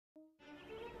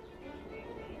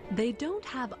They don't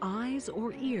have eyes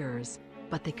or ears,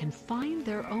 but they can find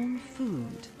their own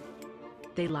food.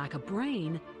 They lack a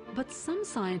brain, but some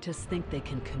scientists think they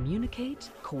can communicate,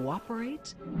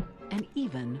 cooperate, and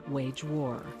even wage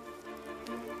war.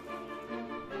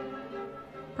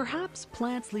 Perhaps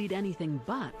plants lead anything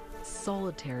but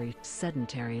solitary,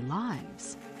 sedentary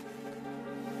lives.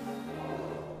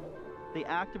 They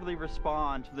actively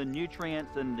respond to the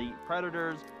nutrients and the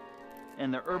predators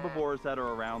and the herbivores that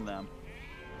are around them.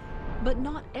 But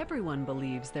not everyone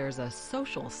believes there's a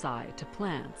social side to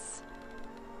plants.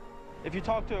 If you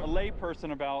talk to a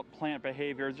layperson about plant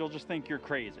behaviors, you'll just think you're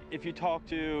crazy. If you talk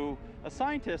to a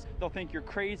scientist, they'll think you're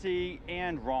crazy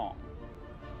and wrong.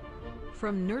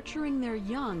 From nurturing their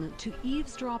young to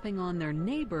eavesdropping on their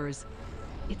neighbors,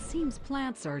 it seems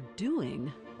plants are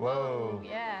doing... Whoa.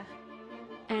 Yeah.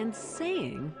 And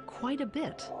saying quite a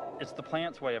bit. It's the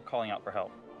plant's way of calling out for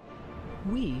help.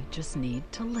 We just need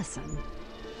to listen.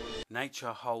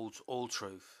 Nature holds all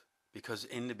truth, because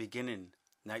in the beginning,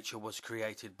 nature was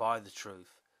created by the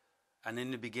truth. And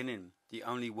in the beginning, the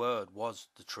only word was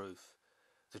the truth.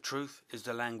 The truth is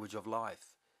the language of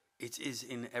life. It is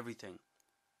in everything.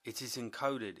 It is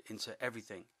encoded into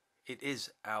everything. It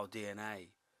is our DNA.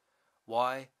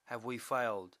 Why have we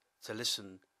failed to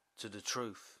listen to the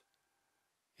truth?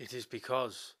 It is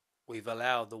because we've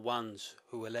allowed the ones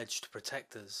who allege to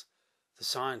protect us, the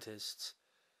scientists,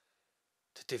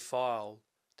 to defile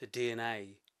the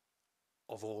DNA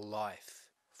of all life.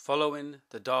 Following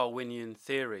the Darwinian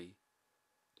theory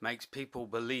makes people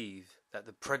believe that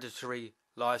the predatory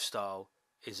lifestyle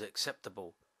is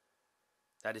acceptable.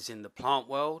 That is in the plant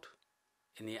world,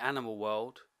 in the animal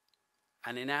world,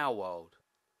 and in our world.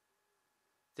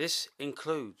 This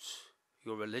includes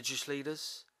your religious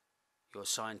leaders, your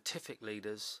scientific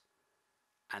leaders,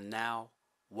 and now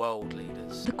world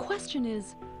leaders. The question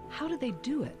is, how do they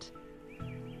do it?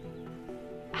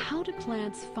 How do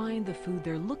plants find the food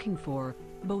they're looking for,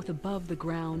 both above the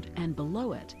ground and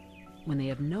below it, when they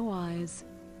have no eyes,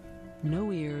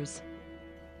 no ears,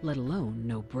 let alone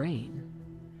no brain?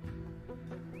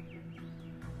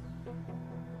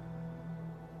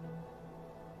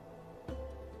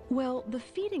 Well, the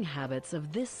feeding habits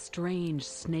of this strange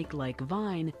snake-like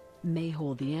vine may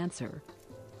hold the answer.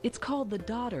 It's called the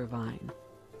dodder vine,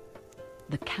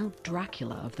 the Count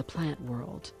Dracula of the plant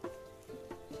world.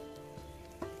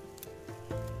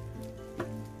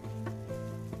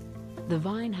 The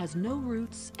vine has no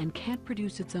roots and can't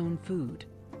produce its own food,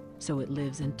 so it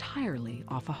lives entirely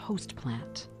off a host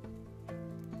plant.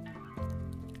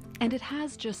 And it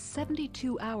has just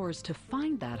 72 hours to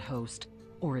find that host,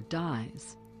 or it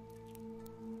dies.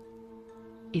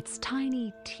 Its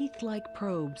tiny teeth-like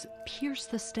probes pierce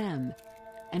the stem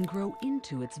and grow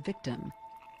into its victim,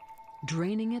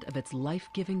 draining it of its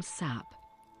life-giving sap.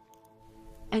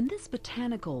 And this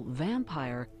botanical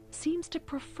vampire seems to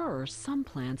prefer some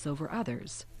plants over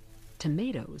others.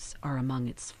 Tomatoes are among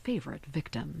its favorite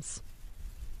victims.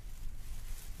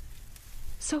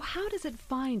 So how does it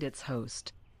find its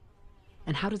host?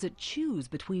 And how does it choose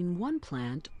between one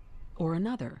plant or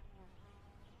another?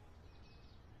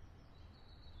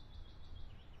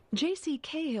 J.C.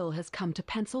 Cahill has come to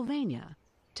Pennsylvania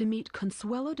to meet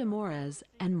Consuelo de Moraes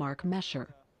and Mark Mesher,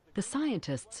 the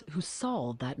scientists who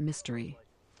solved that mystery.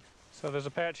 So there's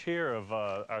a patch here of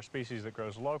our species that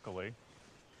grows locally.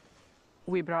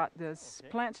 We brought this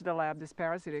plant to the lab, this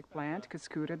parasitic plant,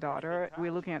 Cuscuta dodder.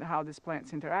 We're looking at how these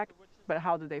plants interact, but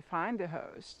how do they find the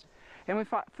host? And we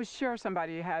thought for sure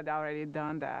somebody had already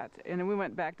done that. And then we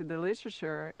went back to the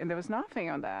literature, and there was nothing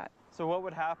on that. So what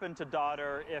would happen to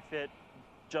dodder if it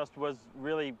just was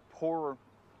really poor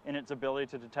in its ability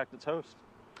to detect its host?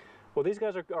 Well, these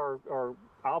guys are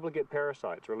obligate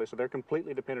parasites, really, so they're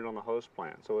completely dependent on the host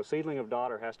plant. So a seedling of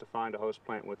dodder has to find a host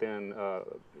plant within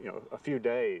a few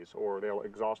days, or they'll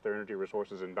exhaust their energy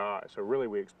resources and die. So really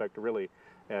we expect really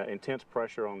intense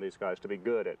pressure on these guys to be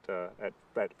good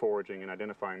at foraging and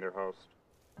identifying their host.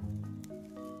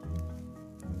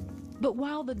 But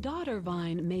while the dodder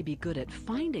vine may be good at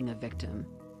finding a victim,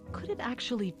 could it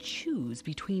actually choose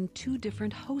between two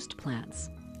different host plants?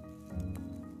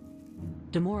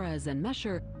 De Moraes and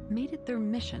Mesher made it their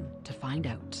mission to find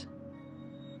out.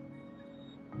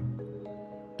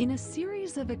 In a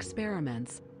series of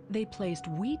experiments, they placed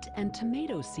wheat and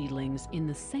tomato seedlings in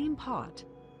the same pot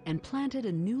and planted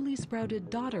a newly sprouted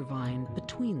dodder vine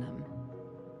between them.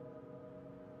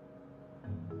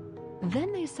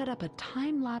 Then they set up a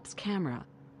time-lapse camera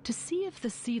to see if the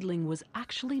seedling was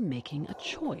actually making a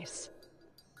choice.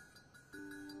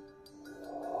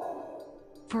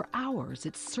 For hours,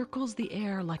 it circles the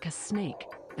air like a snake,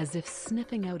 as if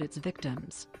sniffing out its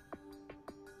victims.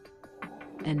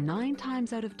 And 9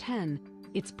 times out of 10,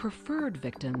 its preferred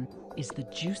victim is the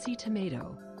juicy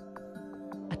tomato,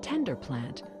 a tender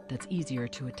plant that's easier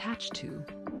to attach to.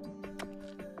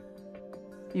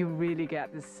 You really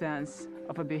get the sense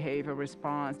of a behavior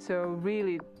response. So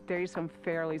really, there is some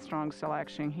fairly strong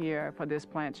selection here for this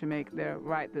plant to make the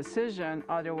right decision,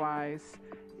 otherwise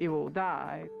it will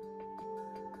die.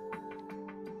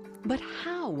 But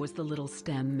how was the little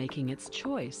stem making its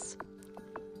choice?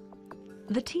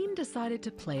 The team decided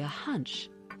to play a hunch.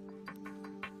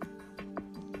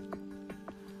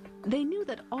 They knew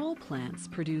that all plants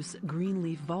produce green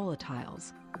leaf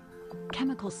volatiles,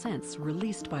 chemical scents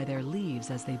released by their leaves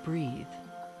as they breathe.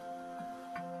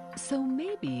 So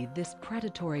maybe this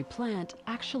predatory plant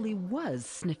actually was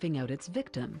sniffing out its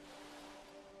victim.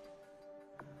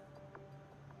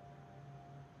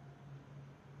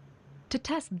 To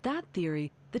test that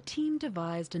theory, the team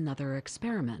devised another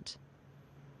experiment.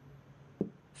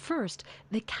 First,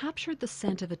 they captured the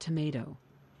scent of a tomato,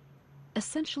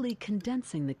 essentially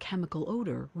condensing the chemical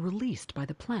odor released by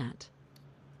the plant.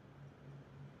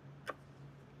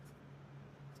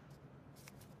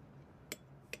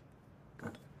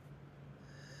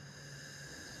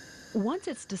 Once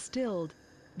it's distilled,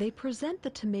 they present the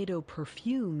tomato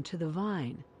perfume to the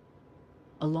vine.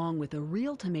 Along with a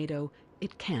real tomato,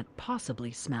 it can't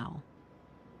possibly smell.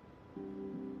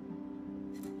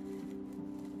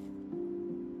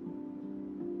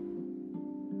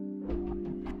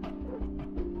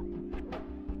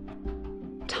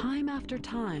 Time after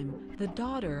time, the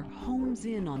daughter hones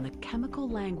in on the chemical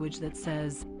language that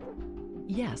says,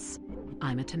 "Yes,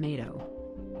 I'm a tomato."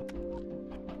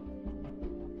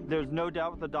 There's no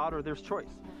doubt with the daughter there's choice.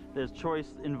 There's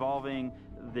choice involving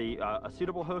a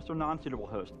suitable host or non-suitable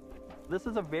host. This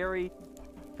is a very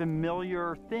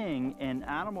familiar thing in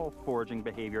animal foraging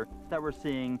behavior that we're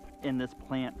seeing in this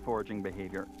plant foraging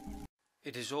behavior.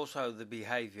 It is also the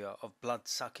behavior of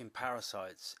blood-sucking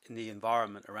parasites in the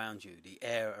environment around you, the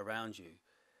air around you,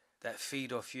 that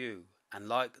feed off you, and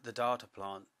like the data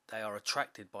plant, they are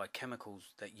attracted by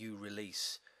chemicals that you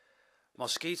release.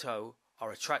 Mosquito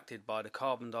are attracted by the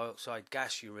carbon dioxide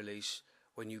gas you release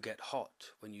when you get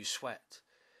hot, when you sweat.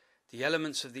 The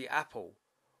elements of the apple,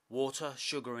 water,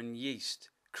 sugar and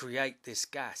yeast, create this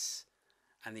gas,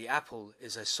 and the apple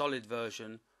is a solid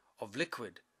version of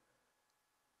liquid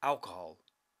alcohol.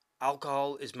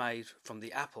 Alcohol is made from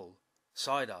the apple,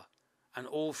 cider, and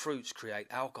all fruits create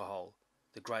alcohol,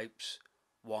 the grapes,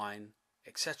 wine,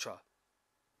 etc.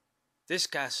 This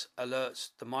gas alerts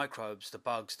the microbes, the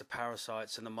bugs, the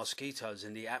parasites and the mosquitoes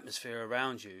in the atmosphere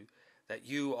around you that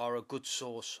you are a good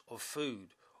source of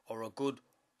food or a good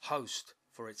host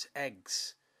for its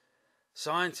eggs.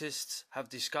 Scientists have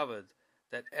discovered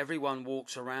that everyone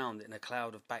walks around in a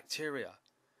cloud of bacteria.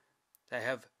 They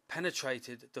have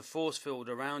penetrated the force field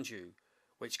around you,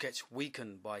 which gets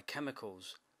weakened by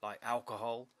chemicals like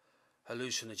alcohol,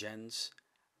 hallucinogens,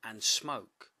 and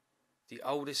smoke. The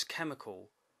oldest chemical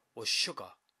was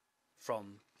sugar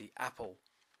from the apple,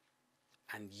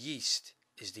 and yeast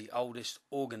is the oldest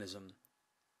organism.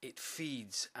 It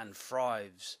feeds and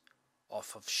thrives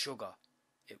off of sugar.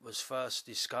 It was first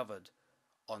discovered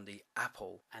on the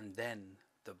apple and then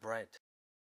the bread.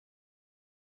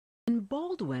 And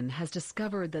Baldwin has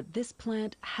discovered that this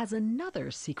plant has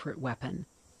another secret weapon,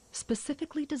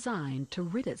 specifically designed to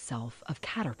rid itself of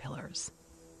caterpillars.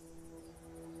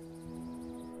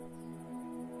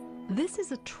 This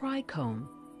is a trichome,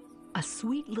 a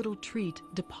sweet little treat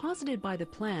deposited by the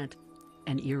plant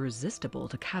and irresistible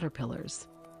to caterpillars.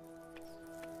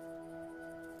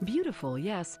 Beautiful,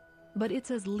 yes, but it's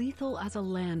as lethal as a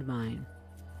landmine.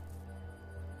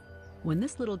 When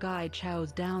this little guy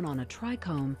chows down on a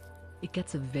trichome, it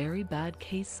gets a very bad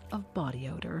case of body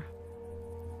odor.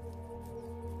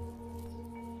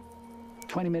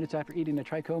 20 minutes after eating a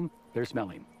trichome, they're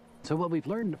smelling. So what we've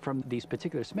learned from these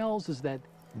particular smells is that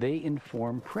they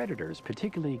inform predators,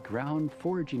 particularly ground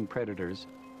foraging predators.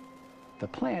 The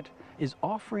plant is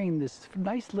offering this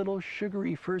nice little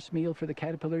sugary first meal for the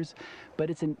caterpillars, but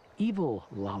it's an evil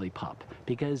lollipop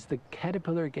because the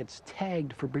caterpillar gets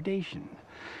tagged for predation.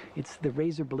 It's the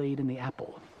razor blade in the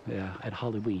apple at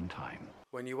Halloween time.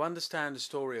 When you understand the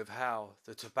story of how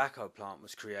the tobacco plant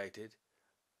was created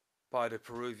by the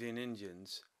Peruvian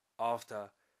Indians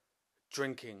after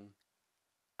drinking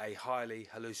a highly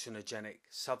hallucinogenic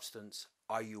substance,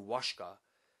 ayahuasca,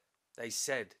 they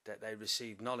said that they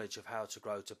received knowledge of how to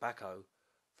grow tobacco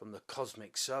from the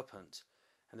cosmic serpent.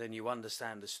 And then you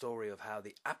understand the story of how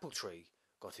the apple tree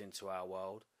got into our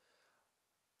world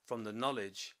from the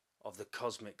knowledge of the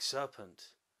cosmic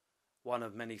serpent, one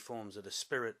of many forms of the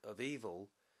spirit of evil.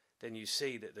 Then you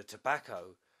see that the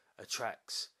tobacco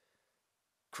attracts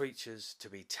creatures to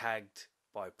be tagged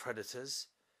by predators.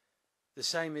 The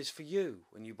same is for you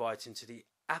when you bite into the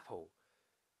apple,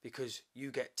 because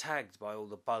you get tagged by all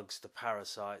the bugs, the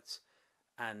parasites,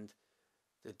 and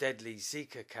the deadly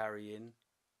Zika carrying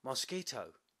mosquito.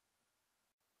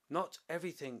 Not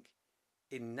everything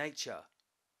in nature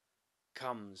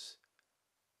comes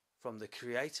from the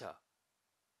creator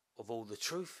of all the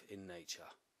truth in nature.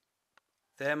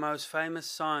 Their most famous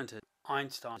scientist,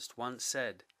 Einstein, once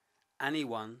said,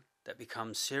 "Anyone that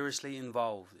becomes seriously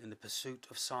involved in the pursuit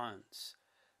of science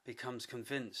becomes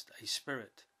convinced a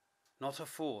spirit, not a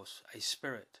force, a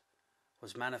spirit,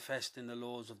 was manifest in the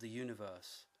laws of the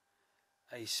universe,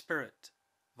 a spirit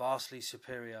vastly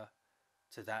superior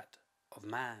to that of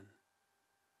man.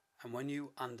 And when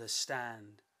you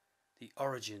understand the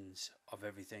origins of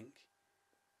everything,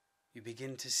 you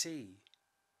begin to see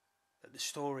that the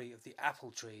story of the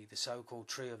apple tree, the so-called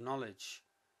tree of knowledge,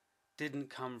 didn't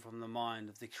come from the mind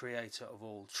of the creator of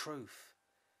all truth.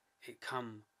 It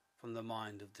come from the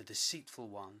mind of the deceitful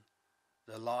one,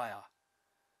 the liar.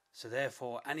 So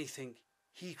therefore anything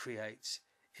he creates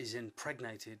is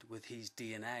impregnated with his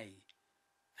DNA,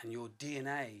 and your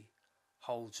DNA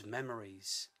holds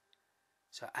memories.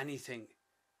 So anything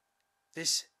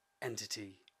this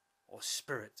entity or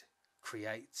spirit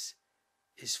creates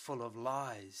is full of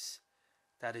lies.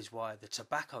 That is why the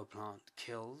tobacco plant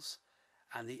kills,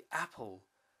 and the apple,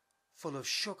 full of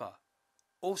sugar,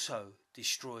 also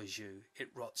destroys you. It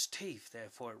rots teeth,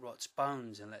 therefore it rots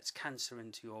bones and lets cancer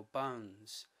into your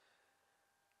bones.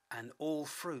 And all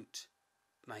fruit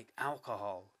make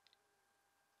alcohol,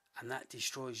 and that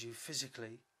destroys you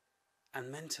physically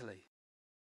and mentally.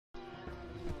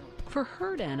 For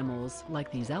herd animals, like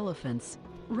these elephants,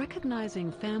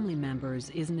 recognizing family members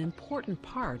is an important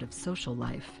part of social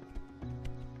life.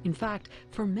 In fact,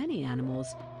 for many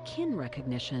animals, kin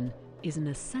recognition is an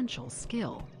essential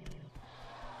skill.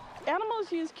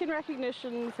 Animals use kin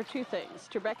recognition for two things: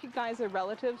 to recognize their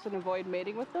relatives and avoid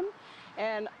mating with them,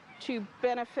 and to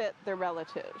benefit their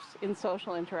relatives in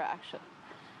social interaction.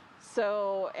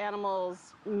 So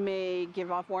animals may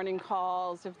give off warning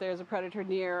calls if there's a predator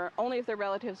near, only if their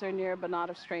relatives are near, but not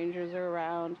if strangers are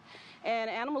around. And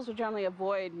animals will generally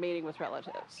avoid mating with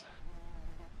relatives.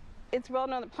 It's well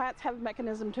known that plants have a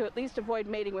mechanism to at least avoid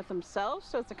mating with themselves,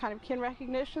 so it's a kind of kin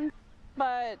recognition.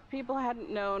 But people hadn't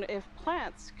known if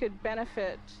plants could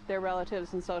benefit their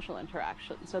relatives in social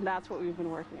interactions, and that's what we've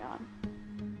been working on.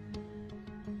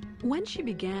 When she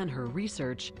began her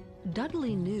research,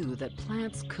 Dudley knew that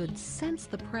plants could sense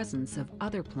the presence of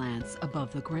other plants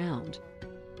above the ground.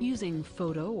 Using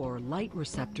photo or light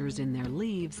receptors in their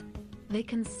leaves, they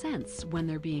can sense when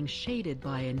they're being shaded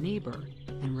by a neighbor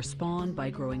and respond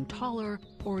by growing taller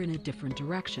or in a different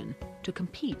direction to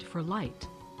compete for light.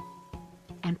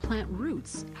 And plant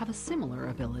roots have a similar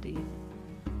ability.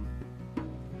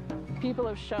 People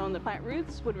have shown that plant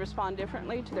roots would respond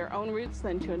differently to their own roots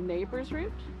than to a neighbor's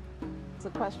root. So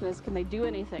the question is, can they do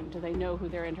anything? Do they know who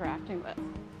they're interacting with?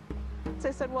 So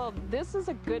I said, well, this is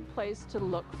a good place to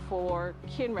look for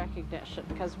kin recognition,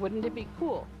 because wouldn't it be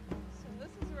cool? So this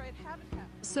is the right habitat.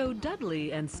 So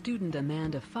Dudley and student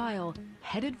Amanda File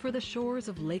headed for the shores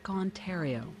of Lake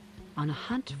Ontario on a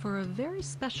hunt for a very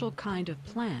special kind of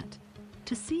plant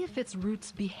to see if its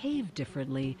roots behave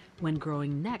differently when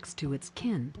growing next to its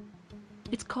kin.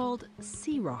 It's called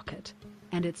sea rocket,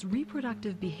 and its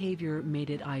reproductive behavior made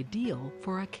it ideal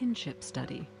for a kinship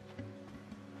study.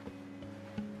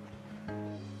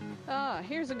 Ah,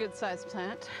 here's a good-sized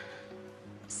plant.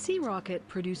 Sea rocket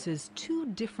produces two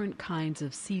different kinds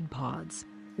of seed pods,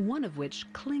 one of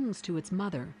which clings to its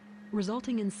mother,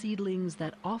 resulting in seedlings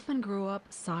that often grow up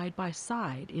side by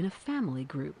side in a family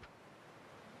group.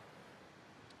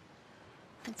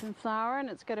 It's in flower, and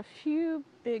it's got a few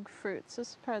big fruits.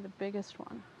 This is probably the biggest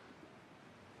one.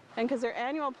 And because they're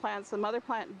annual plants, the mother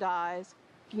plant dies,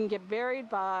 you can get buried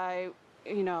by,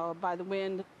 by the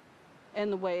wind and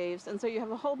the waves. And so you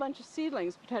have a whole bunch of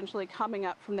seedlings potentially coming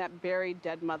up from that buried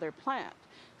dead mother plant.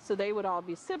 So they would all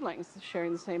be siblings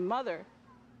sharing the same mother.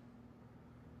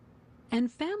 And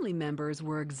family members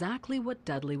were exactly what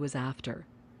Dudley was after.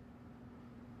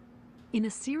 In a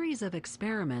series of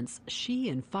experiments, she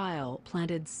and File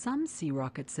planted some sea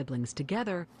rocket siblings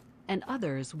together and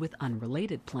others with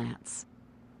unrelated plants.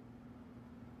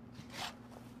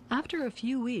 After a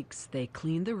few weeks, they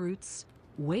cleaned the roots,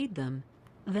 weighed them,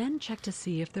 then checked to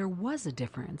see if there was a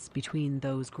difference between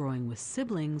those growing with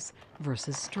siblings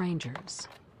versus strangers.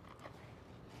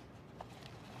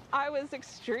 I was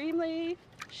extremely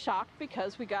shocked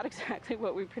because we got exactly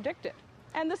what we predicted.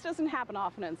 And this doesn't happen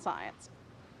often in science.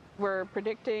 We're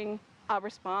predicting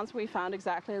response, we found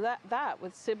exactly that.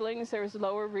 With siblings, there was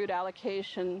lower root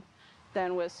allocation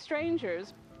than with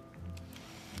strangers.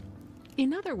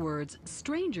 In other words,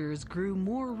 strangers grew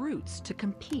more roots to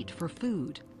compete for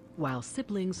food, while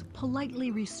siblings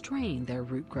politely restrained their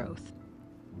root growth.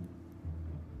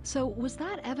 So was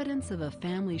that evidence of a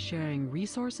family sharing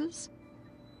resources?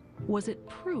 Was it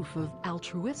proof of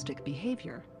altruistic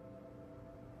behavior?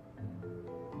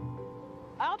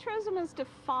 Altruism is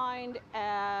defined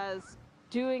as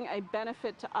doing a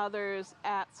benefit to others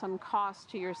at some cost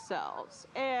to yourselves.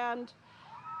 And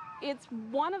it's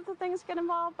one of the things get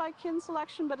involved by kin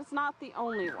selection, but it's not the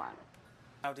only one.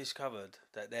 Now discovered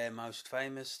that their most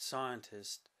famous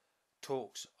scientist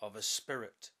talks of a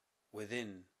spirit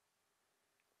within.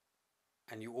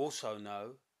 And you also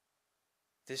know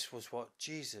this was what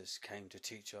Jesus came to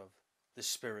teach of, the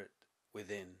spirit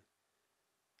within.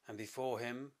 And before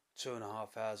him,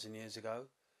 2,500 years ago,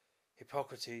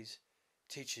 Hippocrates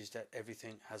teaches that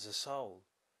everything has a soul.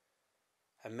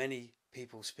 And many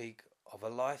people speak of a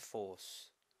life force.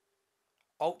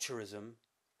 Altruism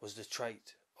was the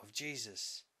trait of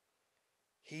Jesus.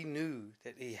 He knew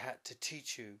that he had to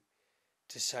teach you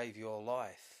to save your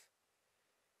life.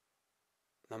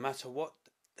 No matter what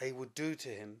they would do to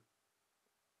him,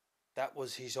 that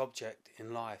was his object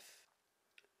in life,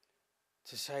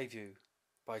 to save you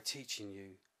by teaching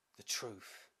you the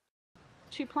truth.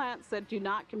 Two plants that do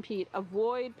not compete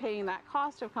avoid paying that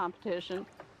cost of competition,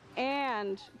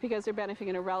 and because they're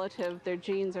benefiting a relative, their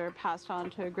genes are passed on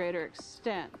to a greater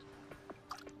extent.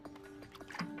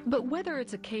 But whether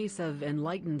it's a case of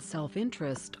enlightened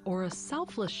self-interest or a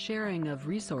selfless sharing of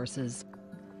resources,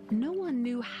 no one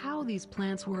knew how these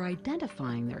plants were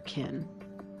identifying their kin.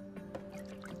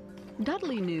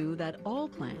 Dudley knew that all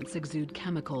plants exude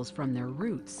chemicals from their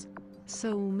roots,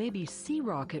 so maybe sea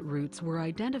rocket roots were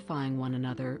identifying one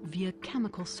another via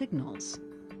chemical signals.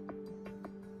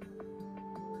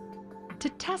 To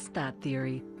test that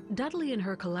theory, Dudley and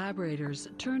her collaborators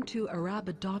turned to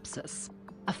Arabidopsis,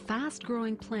 a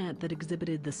fast-growing plant that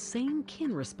exhibited the same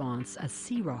kin response as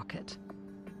sea rocket.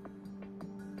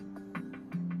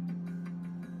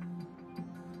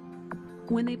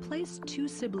 When they placed two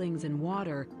siblings in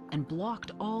water and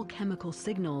blocked all chemical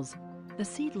signals, the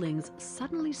seedlings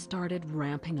suddenly started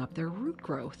ramping up their root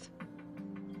growth.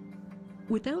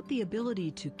 Without the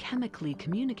ability to chemically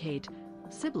communicate,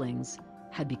 siblings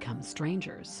had become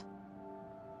strangers.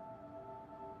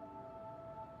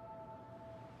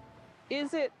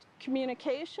 Is it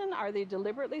communication? Are they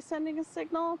deliberately sending a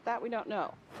signal? That we don't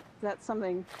know. That's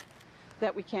something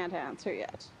that we can't answer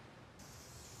yet.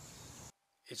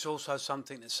 It's also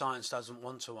something that science doesn't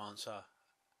want to answer.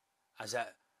 As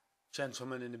that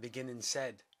gentleman in the beginning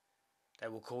said, they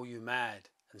will call you mad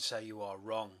and say you are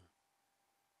wrong.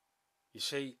 You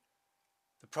see,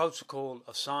 the protocol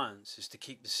of science is to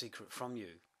keep the secret from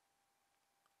you.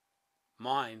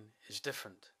 Mine is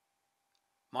different.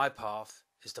 My path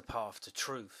is the path to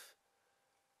truth.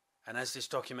 And as this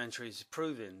documentary is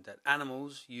proving that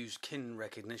animals use kin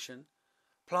recognition,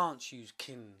 plants use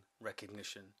kin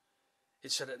recognition,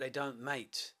 it's so that they don't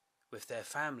mate with their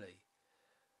family.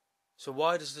 So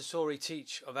why does the story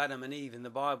teach of Adam and Eve in the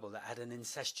Bible that had an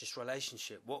incestuous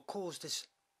relationship? What caused this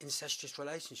incestuous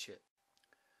relationship?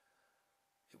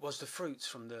 It was the fruits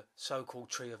from the so-called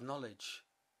tree of knowledge.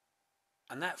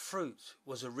 And that fruit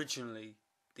was originally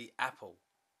the apple.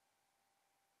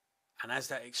 And as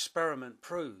that experiment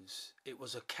proves, it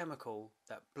was a chemical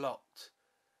that blocked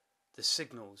the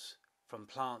signals from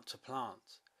plant to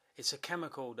plant. It's a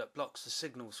chemical that blocks the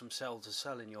signals from cell to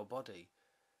cell in your body.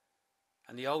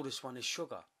 And the oldest one is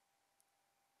sugar.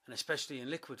 And especially in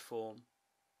liquid form,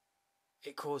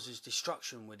 it causes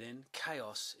destruction within,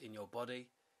 chaos in your body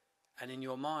and in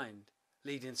your mind,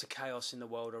 leading to chaos in the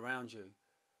world around you.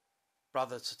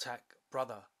 Brother to attack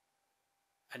brother.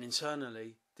 And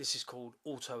internally, this is called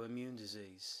autoimmune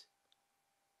disease.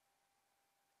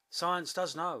 Science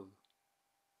does know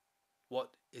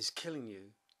what is killing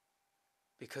you,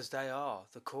 because they are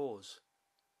the cause.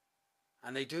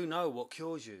 And they do know what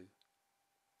cures you.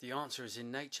 The answer is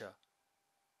in nature,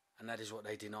 and that is what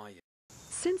they deny you.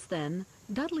 Since then,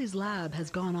 Dudley's lab has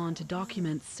gone on to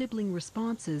document sibling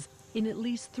responses in at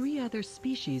least 3 other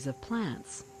species of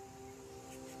plants.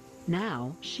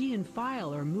 Now, she and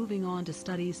Pfeil are moving on to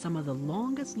study some of the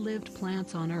longest-lived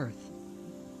plants on Earth.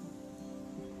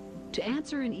 To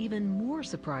answer an even more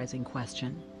surprising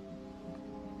question,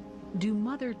 do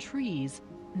mother trees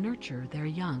nurture their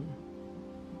young?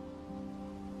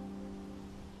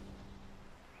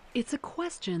 It's a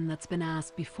question that's been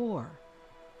asked before.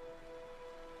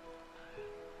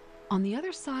 On the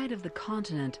other side of the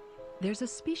continent, there's a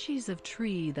species of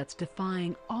tree that's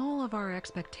defying all of our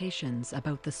expectations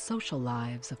about the social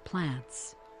lives of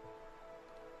plants.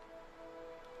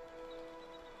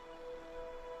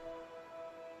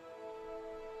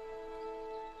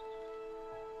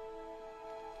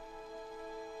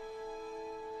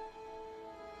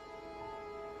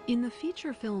 In the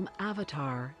feature film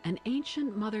Avatar, an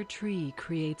ancient mother tree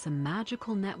creates a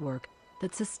magical network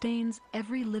that sustains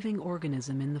every living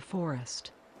organism in the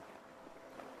forest.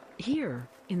 Here,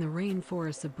 in the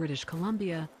rainforests of British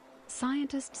Columbia,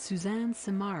 scientist Suzanne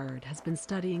Simard has been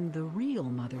studying the real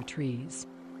mother trees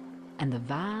and the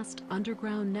vast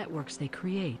underground networks they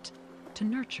create to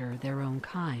nurture their own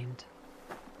kind.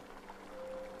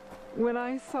 When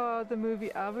I saw the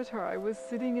movie Avatar, I was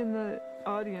sitting in the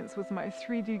audience with my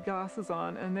 3D glasses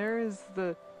on, and there is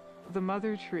the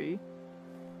mother tree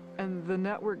and the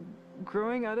network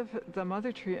growing out of the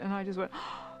mother tree, and I just went,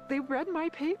 oh, they read my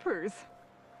papers.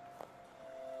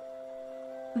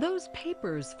 Those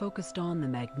papers focused on the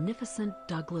magnificent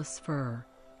Douglas fir,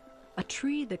 a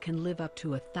tree that can live up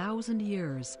to 1,000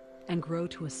 years and grow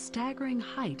to a staggering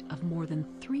height of more than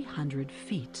 300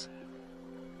 feet.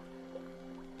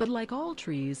 But like all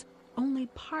trees, only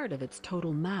part of its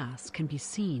total mass can be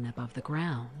seen above the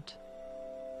ground.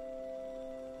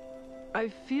 I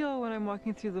feel when I'm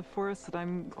walking through the forest that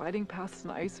I'm gliding past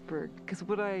an iceberg, because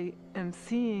what I am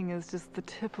seeing is just the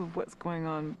tip of what's going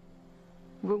on.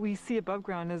 What we see above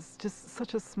ground is just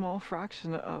such a small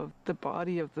fraction of the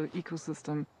body of the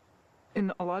ecosystem.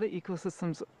 In a lot of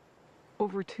ecosystems,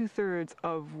 over 2/3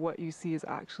 of what you see is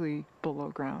actually below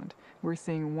ground. We're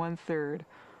seeing 1/3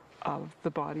 of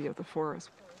the body of the forest.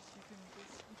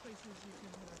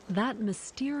 That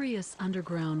mysterious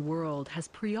underground world has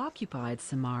preoccupied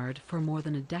Simard for more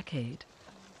than a decade.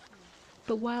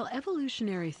 But while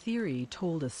evolutionary theory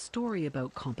told a story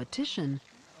about competition,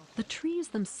 the trees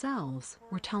themselves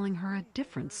were telling her a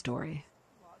different story.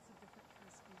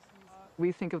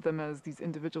 We think of them as these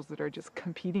individuals that are just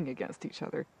competing against each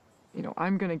other. You know,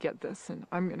 I'm going to get this, and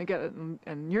I'm going to get it,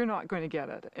 and you're not going to get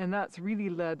it. And that's really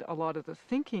led a lot of the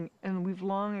thinking, and we've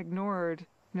long ignored,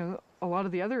 you know, a lot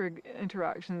of the other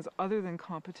interactions other than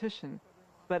competition.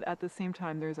 But at the same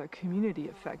time, there's a community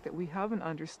effect that we haven't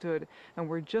understood, and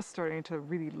we're just starting to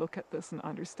really look at this and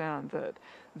understand that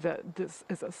this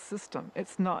is a system.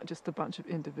 It's not just a bunch of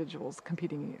individuals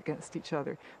competing against each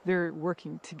other. They're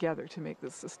working together to make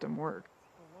this system work.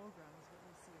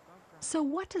 So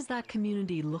what does that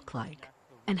community look like,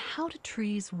 and how do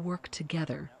trees work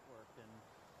together?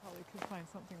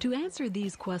 To answer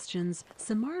these questions,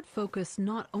 Simard focused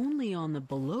not only on the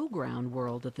below-ground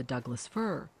world of the Douglas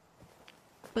fir,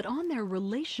 but on their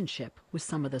relationship with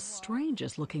some of the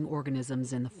strangest-looking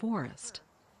organisms in the forest.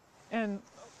 And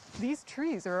these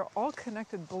trees are all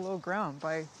connected below ground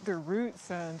by their roots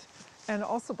and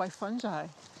also by fungi.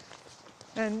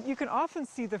 And you can often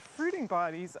see the fruiting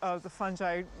bodies of the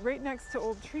fungi right next to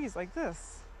old trees like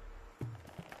this.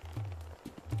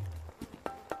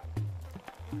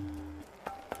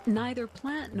 Neither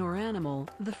plant nor animal,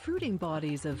 the fruiting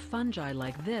bodies of fungi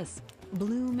like this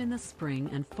bloom in the spring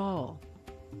and fall.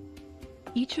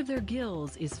 Each of their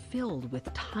gills is filled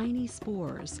with tiny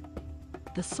spores,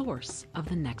 the source of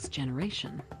the next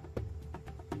generation.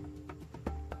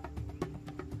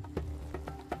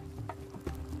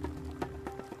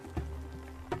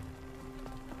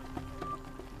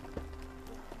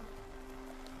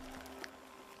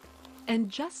 And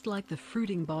just like the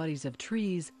fruiting bodies of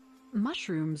trees,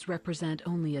 mushrooms represent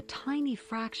only a tiny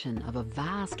fraction of a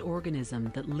vast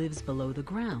organism that lives below the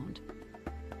ground,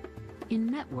 in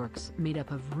networks made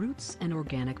up of roots and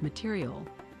organic material,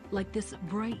 like this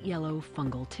bright yellow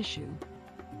fungal tissue.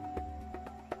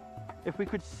 If we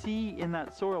could see in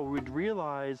that soil, we'd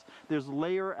realize there's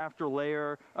layer after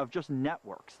layer of just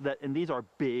networks, and these are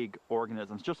big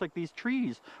organisms. Just like these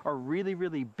trees are really,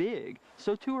 really big,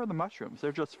 so too are the mushrooms.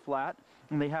 They're just flat,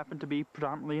 and they happen to be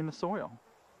predominantly in the soil.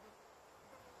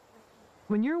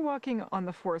 When you're walking on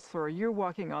the forest floor, you're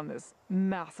walking on this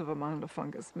massive amount of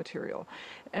fungus material.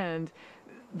 And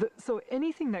so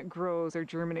anything that grows or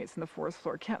germinates in the forest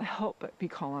floor can't help but be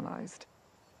colonized.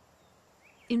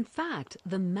 In fact,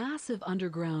 the massive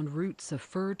underground roots of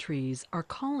fir trees are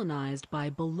colonized by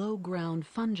below-ground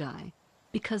fungi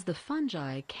because the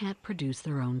fungi can't produce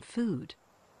their own food.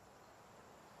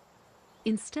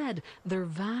 Instead, their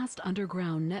vast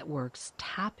underground networks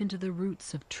tap into the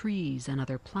roots of trees and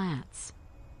other plants.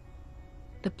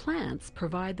 The plants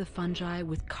provide the fungi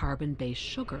with carbon-based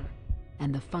sugar,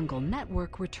 and the fungal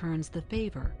network returns the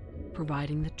favor,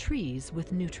 providing the trees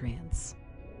with nutrients.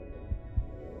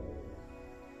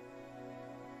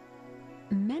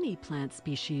 Many plant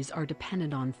species are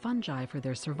dependent on fungi for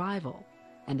their survival,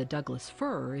 and the Douglas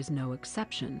fir is no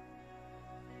exception.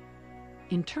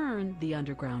 In turn, the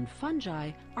underground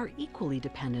fungi are equally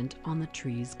dependent on the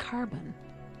tree's carbon.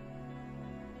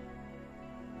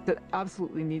 It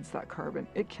absolutely needs that carbon.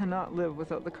 It cannot live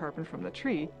without the carbon from the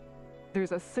tree.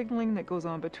 There's a signaling that goes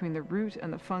on between the root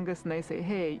and the fungus, and they say,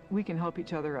 hey, we can help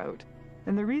each other out.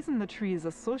 And the reason the trees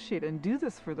associate and do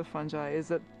this for the fungi is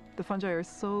that the fungi are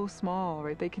so small,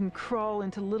 right? They can crawl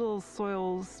into little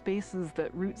soil spaces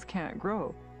that roots can't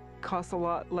grow. It costs a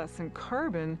lot less in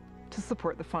carbon to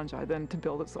support the fungi than to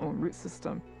build its own root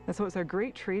system. And so it's a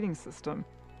great trading system.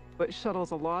 It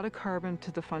shuttles a lot of carbon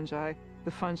to the fungi.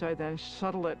 The fungi then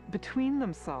shuttle it between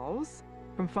themselves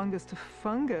from fungus to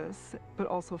fungus, but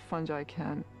also fungi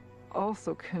can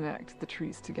also connect the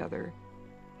trees together.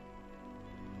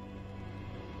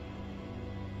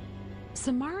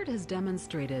 Simard has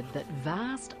demonstrated that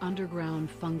vast underground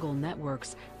fungal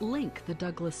networks link the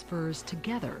Douglas firs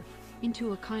together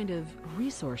into a kind of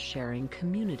resource-sharing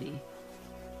community.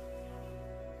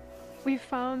 We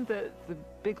found that the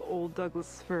big old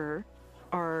Douglas fir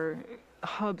are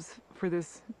hubs for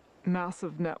this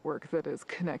massive network that is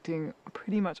connecting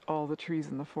pretty much all the trees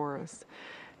in the forest.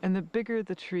 And the bigger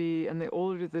the tree and the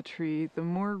older the tree, the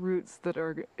more roots that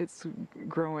it's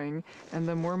growing and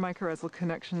the more mycorrhizal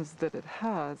connections that it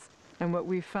has. And what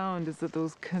we found is that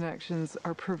those connections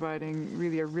are providing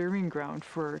really a rearing ground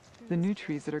for the new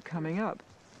trees that are coming up.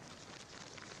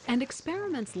 And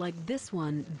experiments like this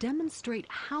one demonstrate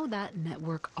how that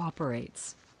network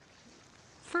operates.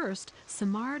 First,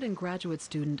 Simard and graduate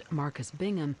student Marcus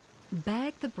Bingham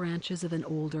bag the branches of an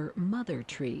older mother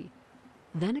tree,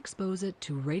 then expose it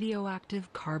to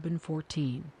radioactive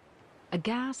carbon-14, a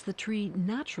gas the tree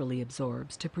naturally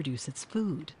absorbs to produce its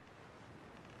food.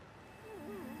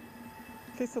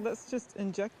 Okay, so let's just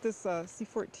inject this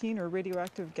C14 or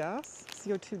radioactive gas,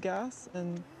 CO2 gas,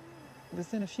 and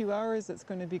within a few hours it's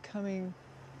going to be coming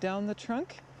down the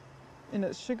trunk in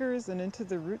its sugars and into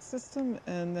the root system,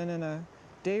 and then in a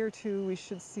day or two we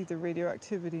should see the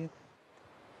radioactivity.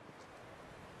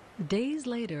 Days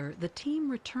later, the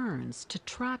team returns to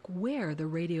track where the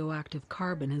radioactive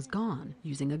carbon has gone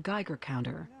using a Geiger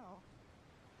counter.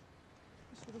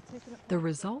 The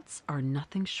results are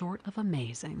nothing short of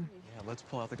amazing. Yeah, let's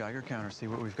pull out the Geiger counter, see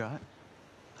what we've got.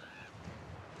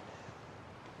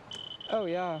 Oh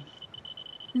yeah.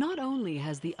 Not only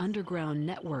has the underground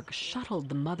network shuttled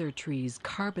the mother tree's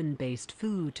carbon-based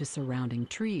food to surrounding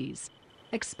trees,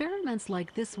 experiments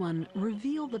like this one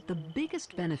reveal that the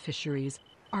biggest beneficiaries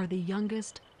are the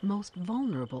youngest, most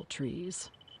vulnerable trees.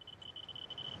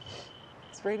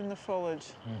 It's right in the foliage.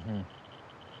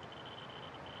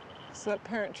 So that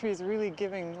parent tree is really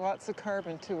giving lots of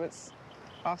carbon to its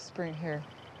offspring here.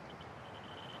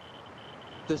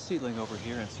 This seedling over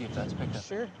here and see if that's picked up.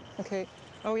 Sure. Okay.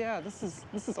 Oh yeah, this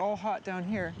is all hot down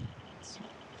here. It's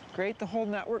great. The whole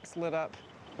network's lit up.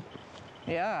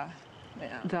 Yeah.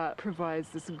 That provides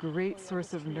this great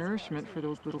source of nourishment for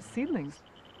those little seedlings.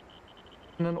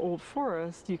 In an old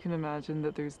forest, you can imagine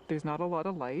that there's not a lot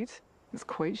of light. It's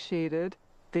quite shaded.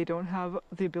 They don't have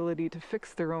the ability to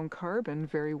fix their own carbon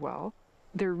very well.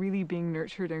 They're really being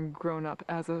nurtured and grown up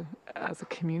as a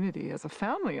community, as a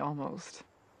family almost.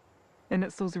 And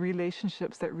it's those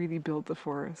relationships that really build the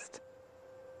forest.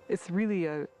 It's really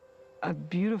a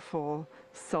beautiful,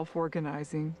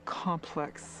 self-organizing,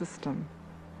 complex system.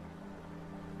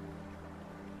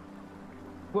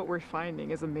 What we're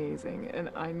finding is amazing, and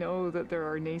I know that there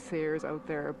are naysayers out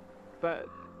there, but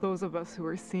those of us who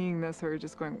are seeing this are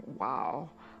just going, wow,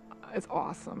 it's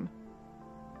awesome.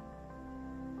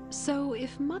 So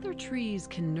if mother trees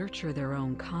can nurture their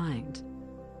own kind,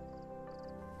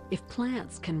 if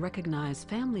plants can recognize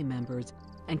family members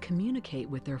and communicate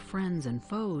with their friends and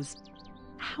foes,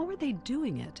 how are they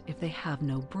doing it if they have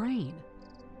no brain?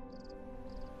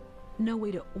 No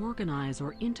way to organize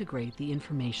or integrate the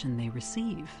information they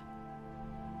receive?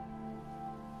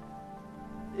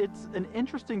 It's an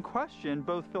interesting question,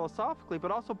 both philosophically but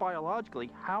also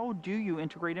biologically. How do you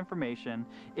integrate information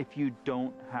if you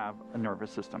don't have a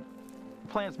nervous system?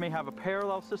 Plants may have a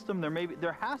parallel system.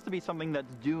 There has to be something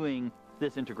that's doing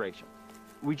this integration.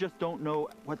 We just don't know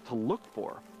what to look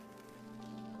for.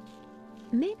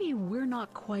 Maybe we're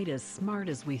not quite as smart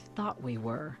as we thought we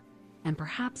were, and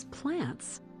perhaps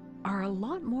plants are a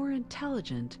lot more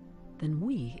intelligent than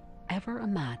we ever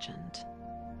imagined.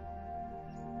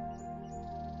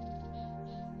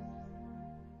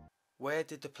 Where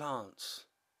did the plants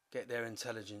get their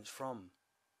intelligence from?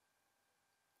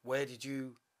 Where did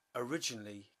you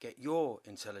originally get your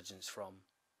intelligence from?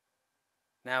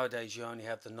 Nowadays you only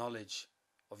have the knowledge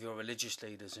of your religious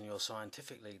leaders and your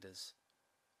scientific leaders.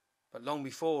 But long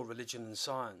before religion and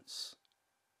science,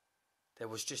 there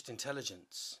was just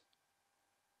intelligence.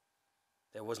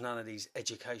 There was none of these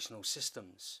educational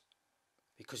systems,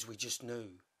 because we just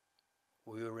knew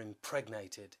we were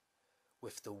impregnated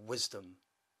with the wisdom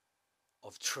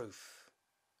of truth.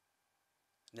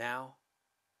 Now,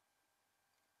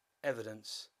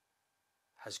 evidence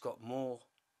has got more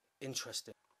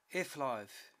interesting. If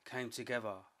life came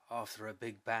together after a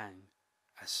big bang,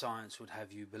 as science would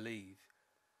have you believe,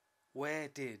 where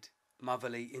did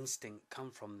motherly instinct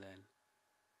come from then?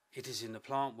 It is in the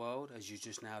plant world, as you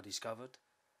just now discovered,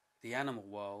 the animal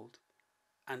world,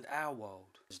 and our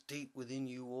world. It's deep within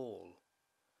you all.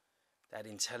 That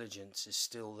intelligence is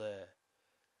still there.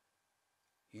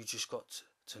 You just got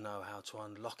to know how to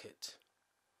unlock it.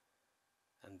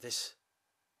 And this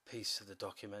piece of the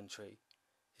documentary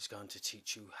is going to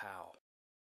teach you how.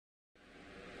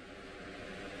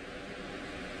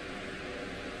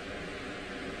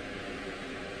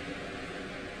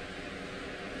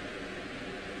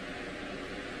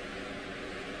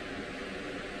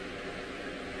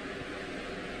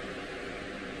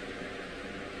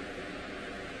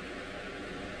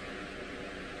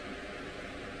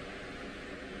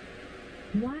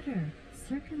 Water,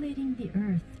 circulating the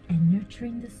earth and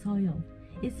nurturing the soil,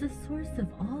 is the source of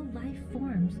all life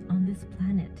forms on this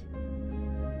planet.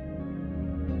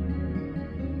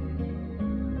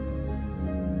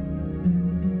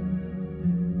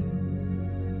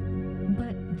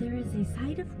 But there is a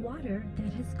side of water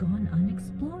that has gone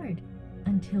unexplored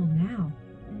until now.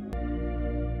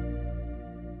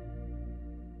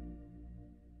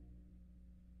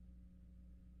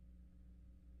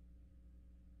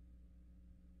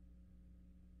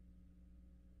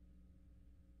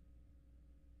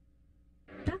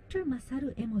 Dr.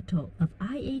 Masaru Emoto of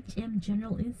IHM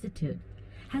General Institute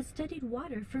has studied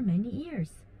water for many years.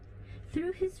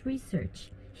 Through his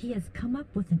research, he has come up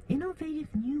with an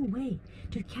innovative new way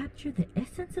to capture the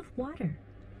essence of water.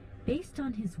 Based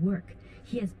on his work,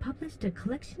 he has published a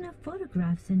collection of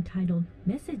photographs entitled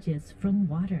Messages from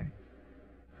Water.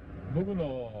 僕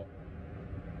の、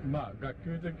学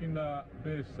級的な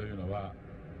ベースというのは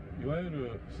いわゆ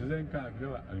る自然科学で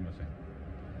はありませ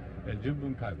ん。純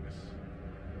文科学です。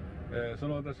そ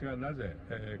の私がなぜ、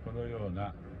このよう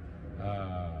な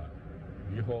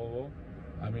技法を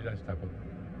編み出した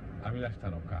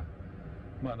のか、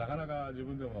なかなか自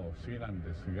分でも不思議なん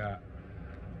ですが、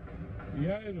い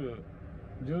わゆる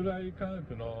従来科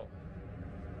学の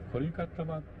凝り固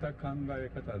まった考え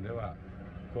方では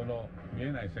この見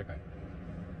えない世界、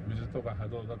水とか波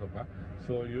動だとか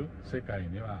そういう世界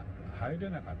には入れ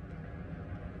なかっ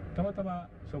た。たまたま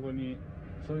そこに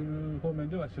そういう方面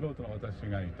では素人の私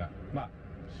がいた、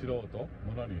素人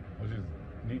ものにおじず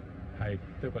に入っ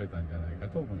てこれたんじゃないか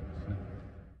と思いますね。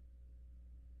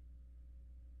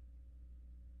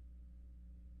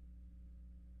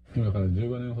今から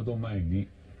15年ほど前に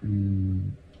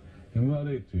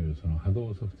MRA というその波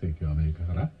動測定器をアメリカ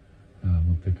から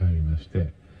持って帰りまし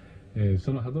て、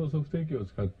その波動測定器を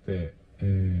使って、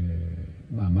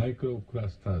マイクロクラ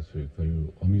スター水とい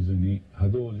うお水に波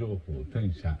動情報を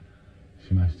転写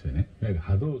しましてね、いわゆる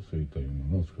波動水という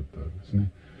ものを作ったわけです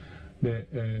ね。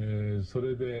で、そ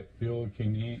れで病気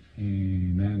に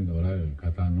悩んでおられる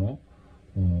方の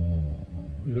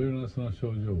いろいろなその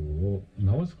症状を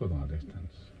治すことができたん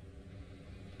です。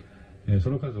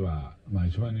その数は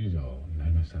1万人以上にな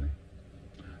りましたね。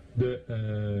で、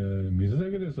水だ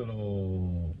けでそ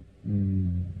の、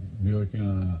病気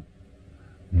が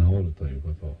治るという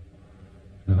こと、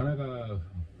なかなか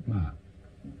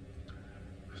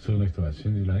普通の人は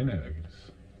信じられないわけで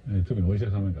す。特にお医者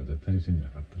様が絶対に信じな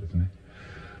かったですね。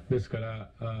ですか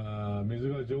ら水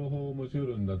が情報を持ち得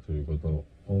るんだということ、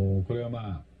これ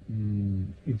は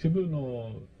一部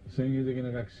の先鋭的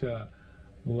な学者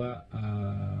は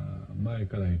前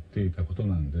から言っていたこと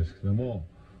なんですけども、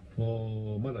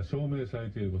まだ証明され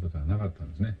ていることではなかった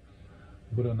んですね。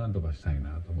これを何とかしたい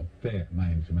なと思って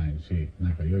毎日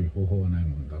何か良い方法はない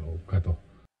ものだろうかと。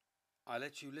I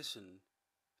let you listen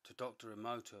to Dr.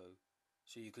 Emoto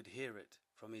so you could hear it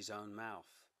from his own mouth.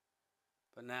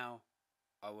 But now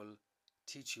I will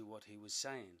teach you what he was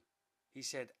saying. He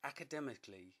said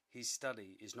academically his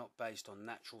study is not based on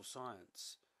natural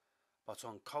science, but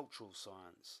on cultural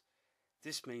science.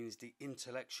 This means the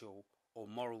intellectual or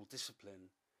moral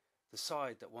discipline, the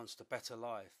side that wants the better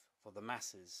life for the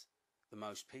masses, the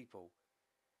most people.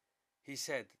 He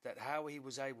said that how he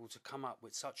was able to come up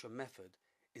with such a method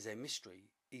is a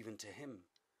mystery even to him.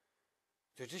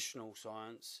 Traditional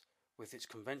science, with its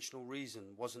conventional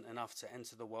reason, wasn't enough to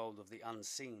enter the world of the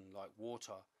unseen like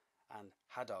water and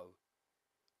Hado.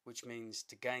 which means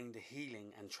to gain the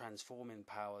healing and transforming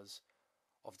powers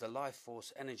of the life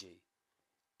force energy.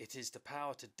 It is the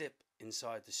power to dip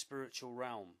inside the spiritual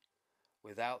realm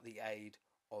without the aid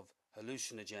of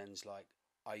hallucinogens like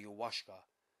ayahuasca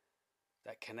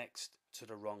that connects to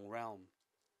the wrong realm.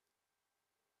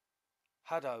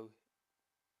 Hado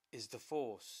is the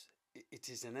force. It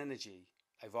is an energy,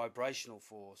 a vibrational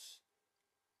force,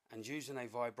 and using a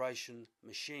vibration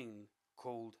machine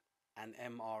called an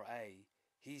MRA,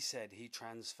 he said he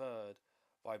transferred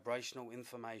vibrational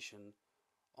information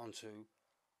onto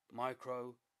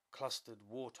micro-clustered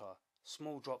water,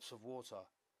 small drops of water.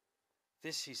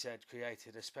 This, he said,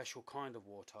 created a special kind of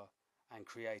water and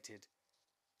created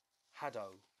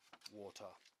Hado water.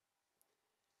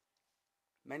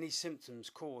 Many symptoms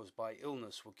caused by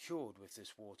illness were cured with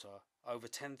this water. Over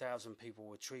 10,000 people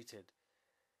were treated.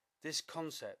 This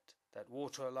concept that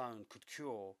water alone could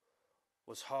cure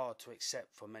was hard to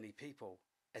accept for many people,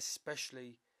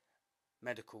 especially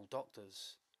medical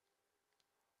doctors.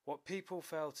 What people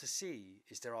fail to see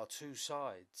is there are two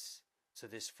sides to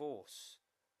this force,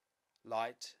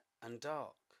 light and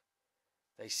dark.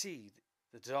 They see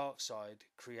the dark side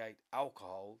create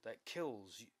alcohol that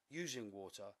kills using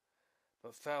water,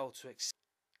 but fail to accept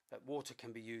that water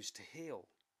can be used to heal.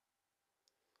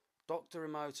 Dr.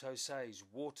 Emoto says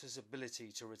water's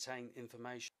ability to retain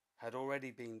information had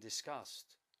already been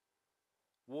discussed.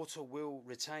 Water will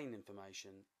retain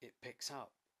information it picks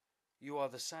up. You are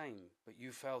the same, but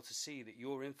you fail to see that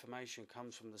your information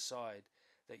comes from the side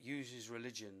that uses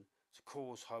religion to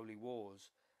cause holy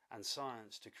wars and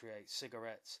science to create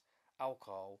cigarettes,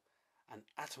 alcohol, and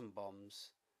atom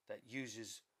bombs that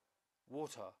uses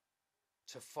water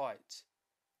to fight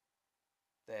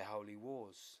their holy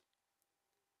wars.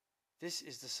 This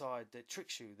is the side that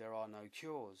tricks you. There are no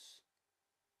cures.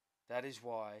 That is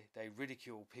why they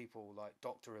ridicule people like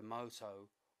Dr. Emoto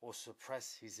or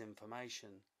suppress his information,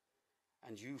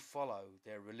 and you follow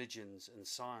their religions and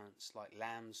science like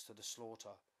lambs to the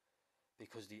slaughter,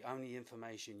 because the only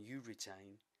information you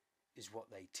retain is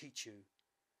what they teach you,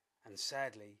 and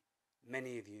sadly,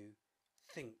 many of you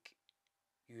think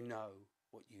you know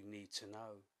what you need to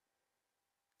know.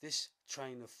 This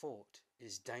train of thought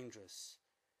is dangerous.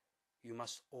 You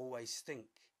must always think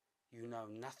you know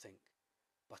nothing,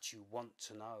 but you want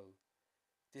to know.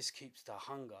 This keeps the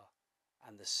hunger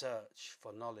and the search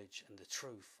for knowledge and the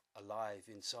truth alive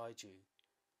inside you.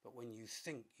 But when you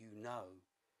think you know,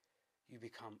 you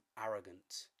become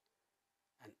arrogant,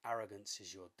 and arrogance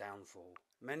is your downfall.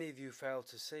 Many of you fail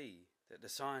to see that the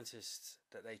scientists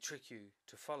that they trick you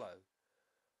to follow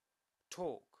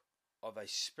talk of a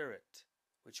spirit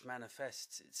which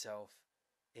manifests itself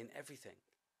in everything.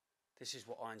 This is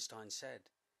what Einstein said.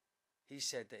 He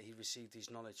said that he received his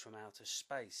knowledge from outer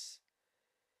space.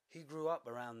 He grew up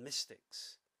around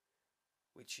mystics,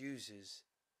 which uses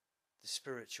the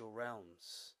spiritual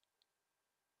realms.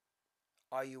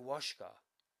 Ayahuasca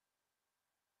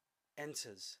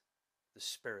enters the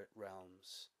spirit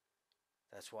realms.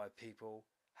 That's why people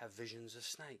have visions of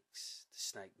snakes. The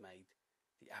snake made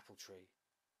the apple tree.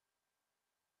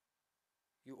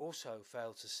 You also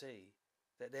fail to see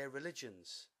that their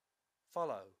religions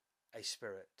follow a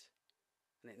spirit,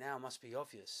 and it now must be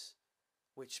obvious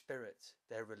which spirit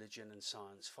their religion and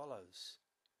science follows.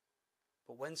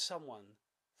 But when someone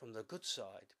from the good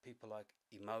side, people like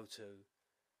Emoto,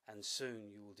 and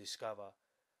soon you will discover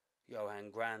Johan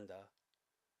Grander,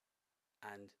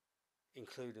 and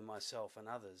including myself and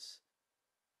others,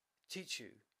 teach you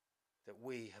that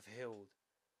we have healed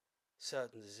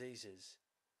certain diseases,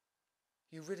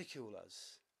 you ridicule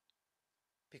us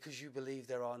because you believe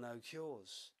there are no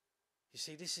cures. You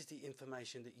see, this is the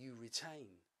information that you retain.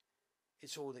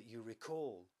 It's all that you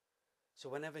recall. So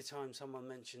whenever time someone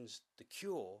mentions the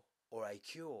cure or a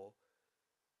cure,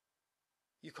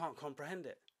 you can't comprehend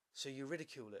it, so you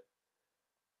ridicule it.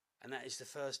 And that is the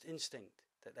first instinct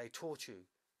that they taught you,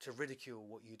 to ridicule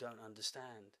what you don't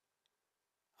understand.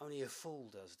 Only a fool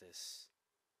does this.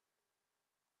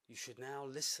 You should now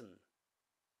listen,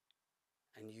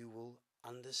 and you will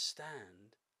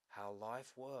understand how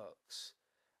life works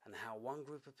and how one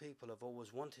group of people have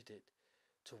always wanted it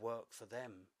to work for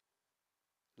them.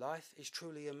 Life is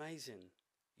truly amazing.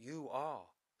 You are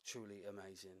truly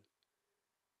amazing.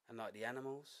 And like the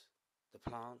animals, the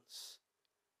plants,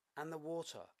 and the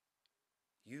water,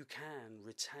 you can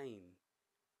retain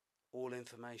all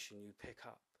information you pick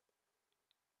up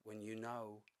when you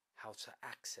know how to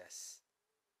access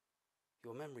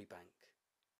your memory bank.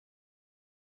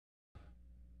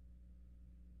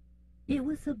 It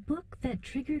was a book that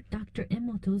triggered Dr.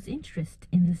 Emoto's interest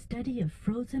in the study of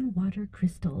frozen water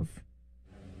crystals.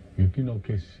 雪の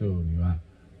結晶には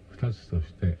2つと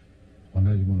して同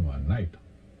じものはないと、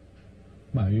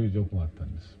いう情報があった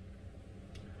んです。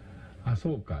あ、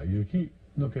そうか、雪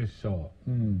の結晶、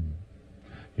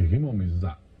雪も水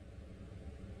だ。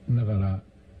だから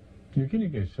雪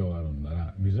に結晶があるんな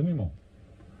ら水にも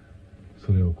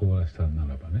それを凍らせたな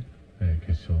らばね、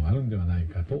結晶があるんではない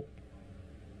かと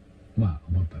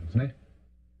思ったんですね。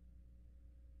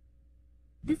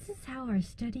This is how our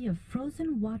study of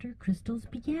frozen water crystals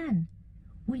began.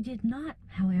 We did not,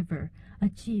 however,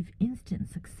 achieve instant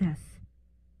success.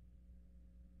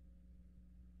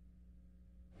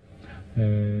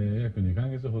 約2ヶ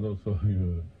月ほどそう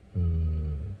いう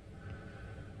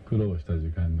苦労した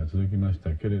時間が続きまし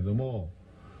たけれども、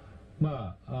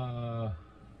な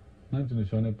んて言うんで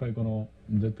しょうね、やっぱりこの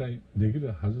絶対でき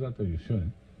るはずだという執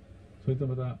念、それと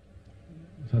また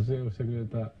撮影をしてくれ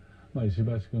た、石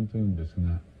橋君というんです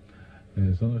が、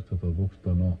その人と僕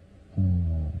との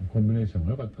コンビネーション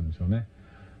が良かったんでしょうね。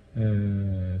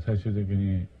最終的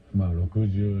に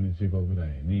60日後ぐら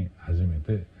いに初め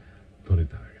て撮れ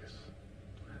たわけです。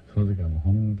その時はもう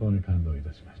本当に感動い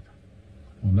たしました。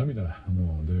もう涙が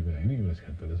もう出るぐらいに嬉し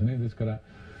かったですね。ですから、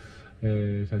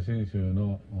写真集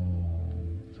の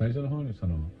最初の方にそ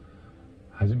の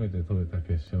初めて撮れた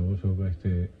結晶を紹介し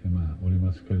ており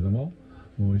ますけれども、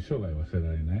もう一生涯忘れ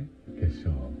られない結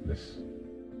晶です。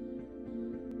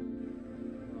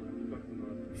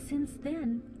Since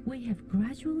then, we have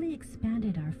gradually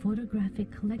expanded our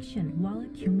photographic collection while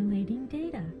accumulating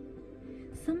data.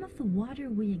 Some of the water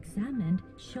we examined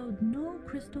showed no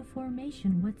crystal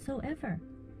formation whatsoever.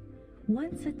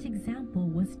 One such example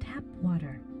was tap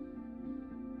water.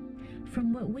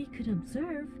 From what we could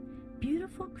observe,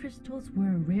 beautiful crystals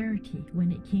were a rarity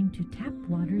when it came to tap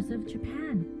waters of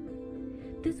Japan.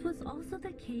 This was also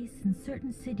the case in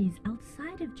certain cities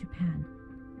outside of Japan.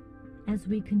 As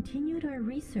we continued our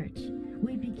research,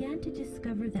 we began to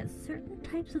discover that certain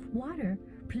types of water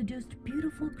produced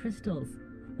beautiful crystals,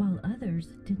 while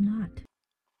others did not.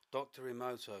 Dr.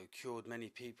 Emoto cured many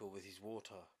people with his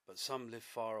water, but some live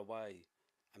far away,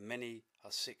 and many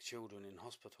are sick children in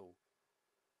hospital.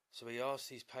 So he asked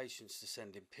his patients to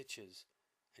send him pictures,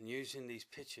 and using these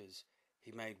pictures,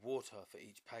 he made water for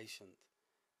each patient,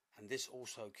 and this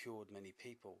also cured many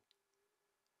people.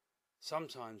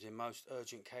 Sometimes in most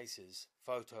urgent cases,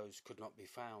 photos could not be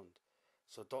found,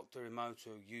 so Dr.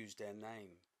 Emoto used their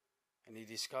name, and he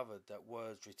discovered that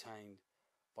words retained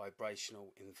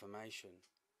vibrational information.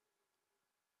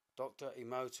 Dr.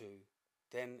 Emoto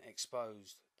then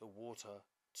exposed the water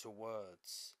to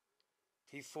words.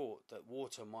 He thought that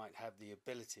water might have the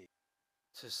ability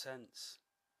to sense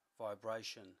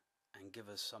vibration and give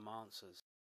us some answers.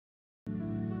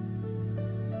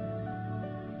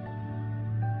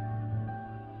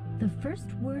 The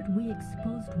first word we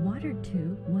exposed water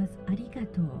to was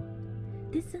arigato.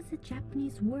 This is a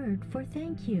Japanese word for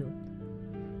thank you.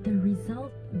 The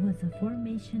result was a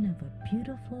formation of a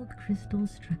beautiful crystal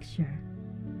structure.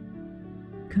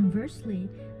 Conversely,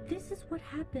 this is what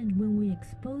happened when we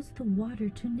exposed the water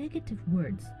to negative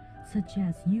words, such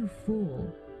as you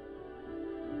fool.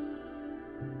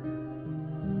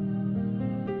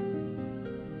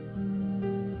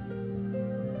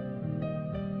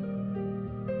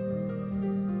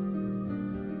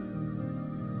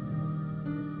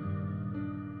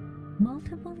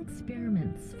 Multiple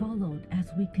experiments followed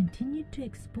as we continued to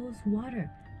expose water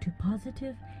to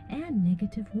positive and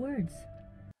negative words.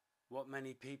 What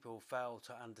many people fail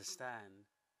to understand,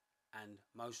 and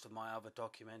most of my other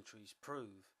documentaries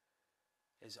prove,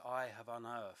 is I have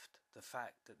unearthed the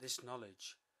fact that this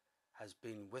knowledge has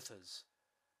been with us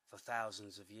for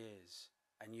thousands of years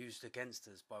and used against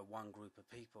us by one group of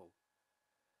people.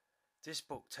 This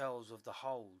book tells of the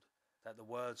hold that the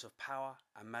words of power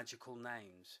and magical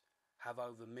names have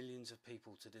over millions of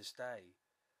people to this day.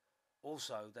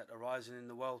 Also that arising in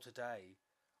the world today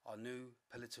are new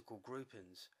political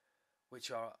groupings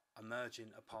which are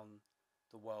emerging upon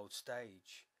the world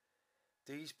stage.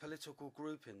 These political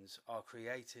groupings are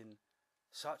creating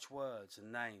such words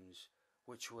and names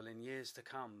which will in years to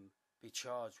come be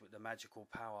charged with the magical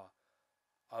power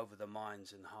over the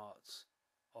minds and hearts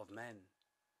of men.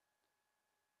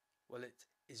 Well, it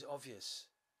is obvious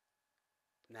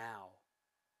now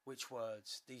which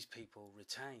words these people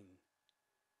retain,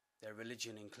 their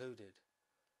religion included.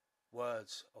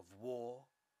 Words of war,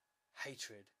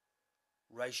 hatred,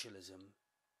 racialism,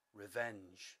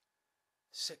 revenge,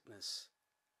 sickness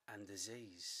and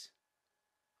disease,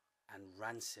 and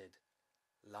rancid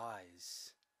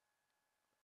lies.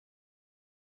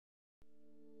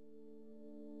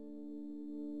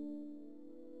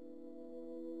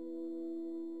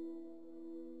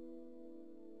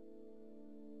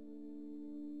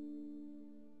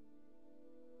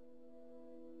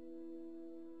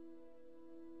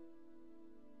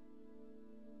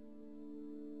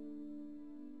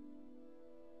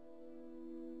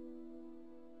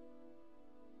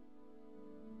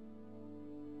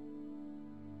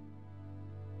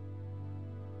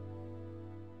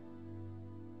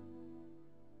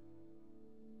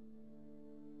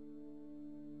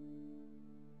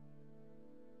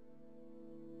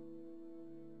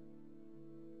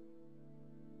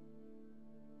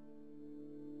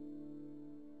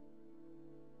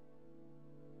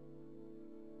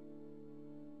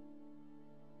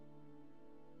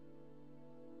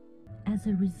 As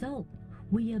a result,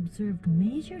 we observed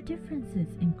major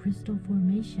differences in crystal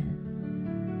formation.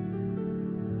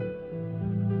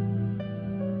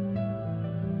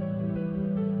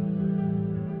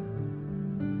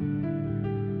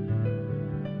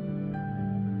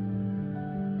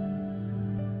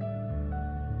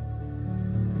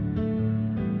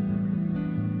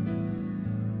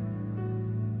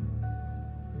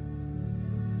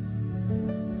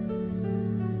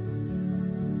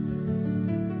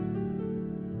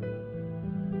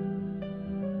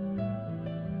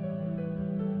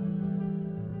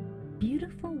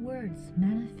 Beautiful words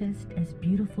manifest as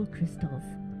beautiful crystals.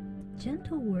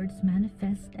 Gentle words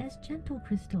manifest as gentle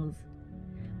crystals.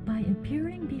 By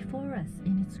appearing before us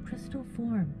in its crystal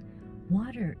form,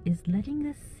 water is letting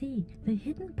us see the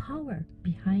hidden power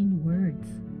behind words.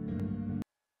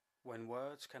 When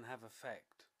words can have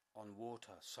effect on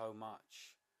water so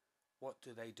much, what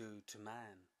do they do to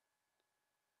man?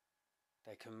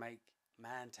 They can make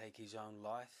man take his own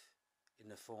life in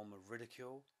the form of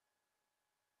ridicule,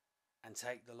 and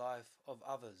take the life of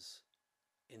others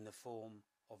in the form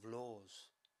of laws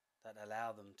that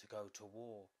allow them to go to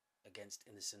war against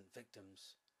innocent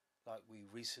victims, like we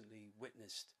recently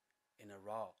witnessed in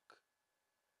Iraq.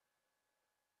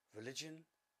 Religion,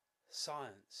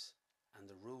 science, and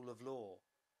the rule of law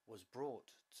was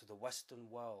brought to the Western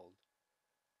world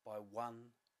by one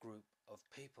group of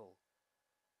people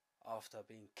after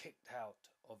being kicked out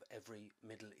of every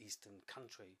Middle Eastern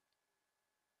country.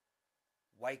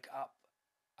 Wake up,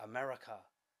 America.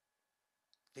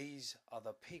 These are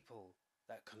the people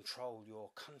that control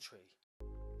your country.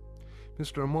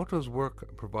 Mr. Emoto's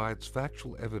work provides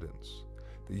factual evidence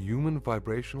that human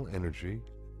vibrational energy,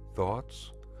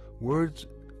 thoughts, words,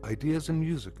 ideas, and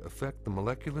music affect the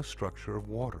molecular structure of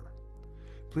water.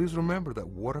 Please remember that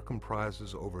water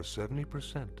comprises over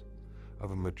 70% of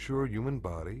a mature human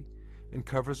body and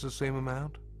covers the same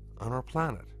amount on our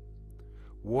planet.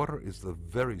 Water is the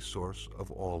very source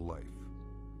of all life.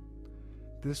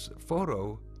 This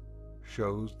photo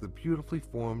shows the beautifully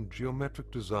formed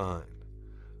geometric design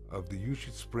of the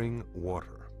Yushi Spring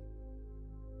water.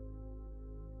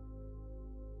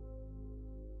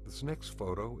 This next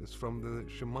photo is from the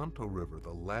Shimanto River,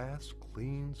 the last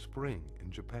clean spring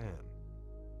in Japan.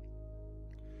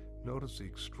 Notice the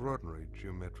extraordinary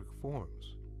geometric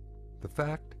forms. The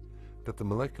fact that the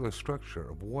molecular structure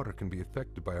of water can be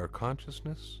affected by our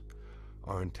consciousness,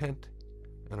 our intent,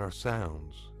 and our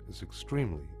sounds is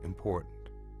extremely important.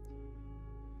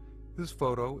 This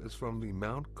photo is from the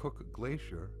Mount Cook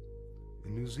Glacier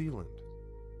in New Zealand.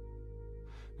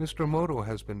 Mr. Emoto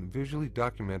has been visually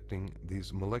documenting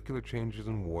these molecular changes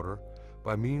in water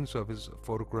by means of his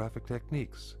photographic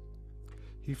techniques.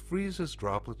 He freezes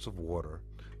droplets of water,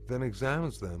 then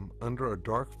examines them under a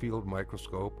dark field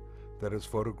microscope that has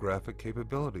photographic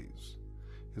capabilities.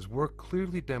 His work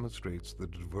clearly demonstrates the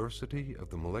diversity of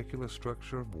the molecular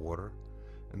structure of water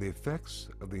and the effects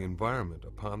of the environment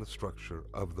upon the structure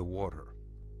of the water.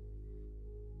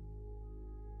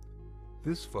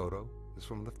 This photo is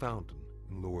from the fountain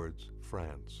in Lourdes,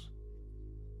 France.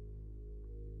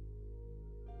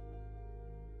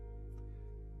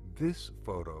 This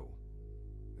photo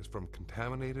is from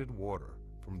contaminated water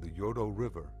from the Yodo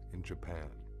River in Japan.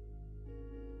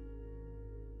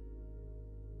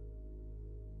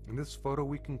 In this photo,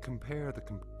 we can compare the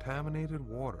contaminated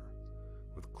water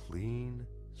with clean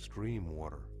stream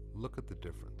water. Look at the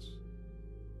difference.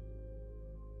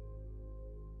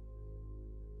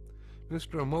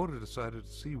 Mr. Emoto decided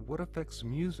to see what effects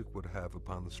music would have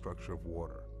upon the structure of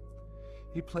water.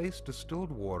 He placed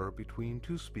distilled water between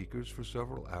two speakers for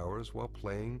several hours while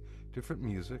playing different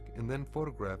music and then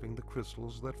photographing the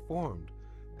crystals that formed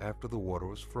after the water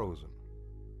was frozen.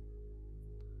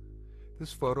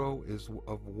 This photo is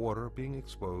of water being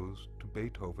exposed to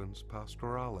Beethoven's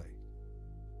Pastorale.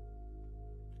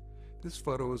 This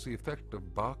photo is the effect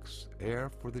of Bach's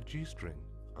Air for the G-string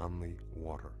on the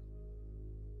water.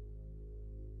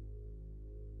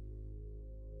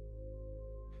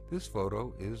 This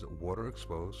photo is water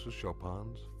exposed to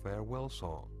Chopin's Farewell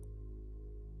Song.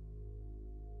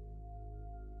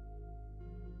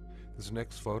 This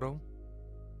next photo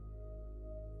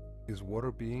is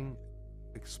water being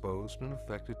exposed and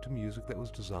affected to music that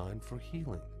was designed for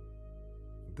healing.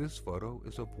 This photo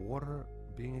is of water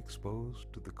being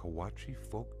exposed to the Kawachi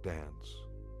folk dance.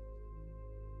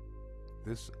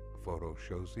 This photo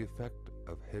shows the effect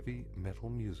of heavy metal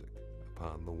music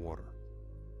upon the water.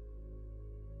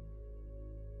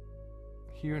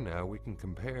 Here now we can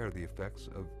compare the effects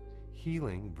of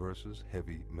healing versus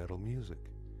heavy metal music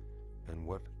and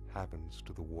what happens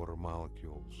to the water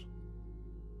molecules.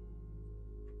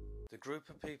 The group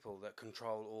of people that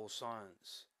control all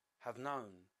science have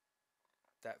known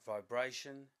that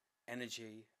vibration,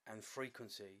 energy and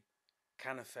frequency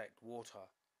can affect water.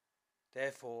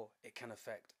 Therefore, it can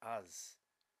affect us.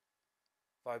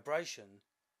 Vibration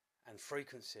and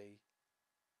frequency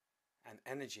and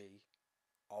energy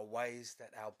are ways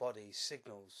that our body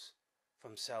signals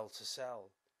from cell to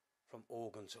cell, from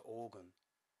organ to organ.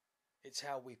 It's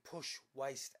how we push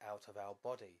waste out of our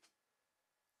body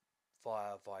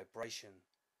via vibration.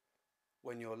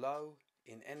 When you're low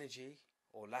in energy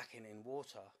or lacking in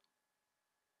water,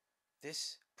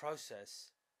 this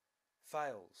process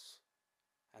fails,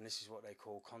 and this is what they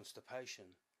call constipation.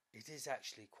 It is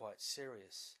actually quite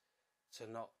serious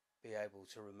to not be able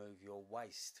to remove your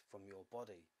waste from your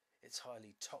body. It's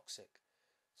highly toxic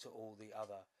to all the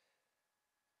other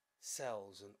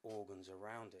cells and organs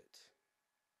around it.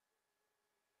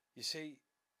 You see,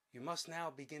 you must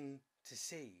now begin to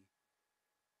see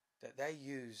that they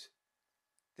use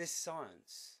this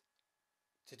science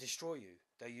to destroy you.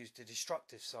 They use the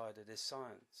destructive side of this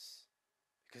science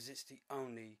because it's the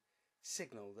only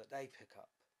signal that they pick up.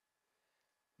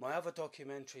 My other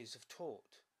documentaries have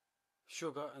taught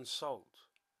sugar and salt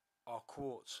are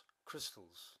quartz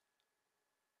crystals.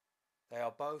 They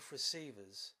are both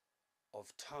receivers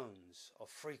of tones, of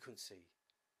frequency.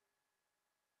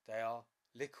 They are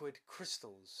liquid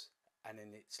crystals, and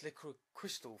in its liquid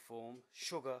crystal form,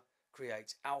 sugar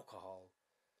creates alcohol.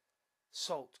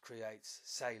 Salt creates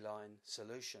saline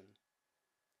solution.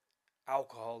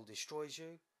 Alcohol destroys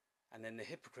you, and then the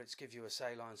hypocrites give you a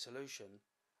saline solution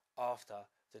after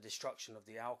the destruction of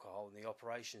the alcohol and the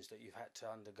operations that you've had to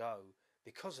undergo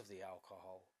because of the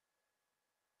alcohol.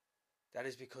 That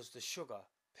is because the sugar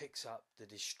picks up the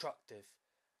destructive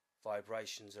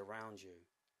vibrations around you.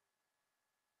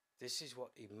 This is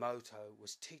what Emoto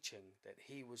was teaching, that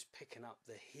he was picking up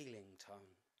the healing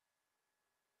tone.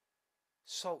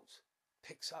 Salt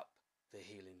picks up the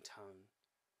healing tone.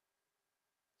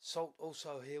 Salt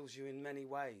also heals you in many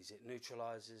ways. It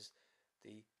neutralizes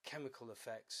the chemical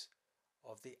effects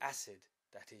of the acid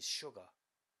that is sugar.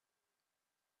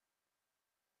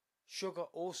 Sugar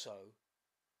also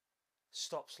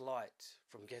stops light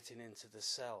from getting into the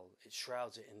cell. It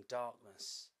shrouds it in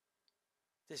darkness.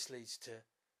 This leads to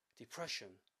depression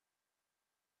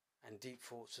and deep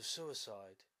thoughts of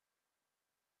suicide.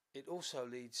 It also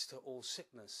leads to all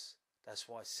sickness. That's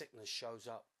why sickness shows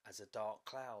up as a dark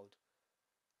cloud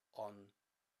on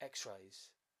x-rays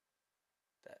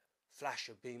that flash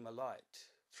a beam of light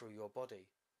through your body.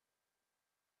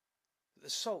 The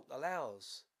salt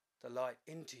allows the light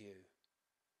into you.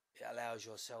 It allows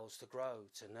your cells to grow,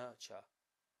 to nurture.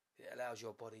 It allows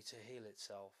your body to heal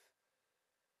itself.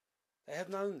 They have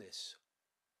known this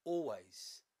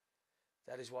always.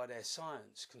 That is why their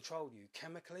science controlled you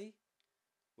chemically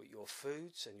with your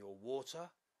foods and your water,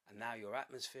 and now your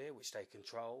atmosphere, which they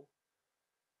control.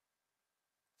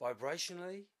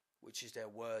 Vibrationally, which is their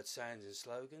words, sayings and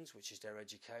slogans, which is their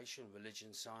education,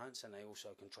 religion, science, and they also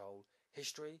control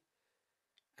history.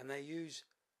 And they use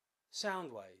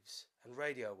sound waves and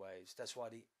radio waves. That's why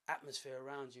the atmosphere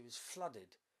around you is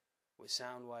flooded with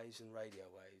sound waves and radio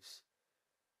waves.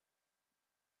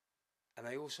 And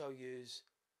they also use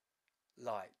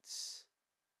lights,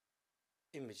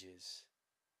 images,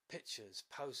 pictures,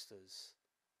 posters,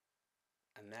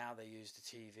 and now they use the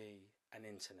TV and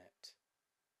internet.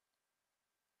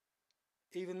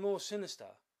 Even more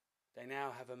sinister, they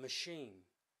now have a machine,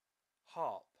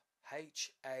 HAARP,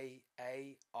 H-A-A-R-P,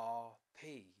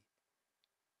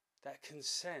 that can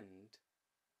send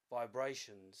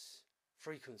vibrations,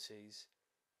 frequencies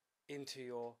into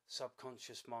your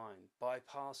subconscious mind,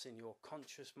 bypassing your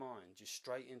conscious mind, just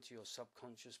straight into your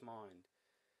subconscious mind.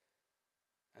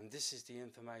 And this is the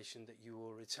information that you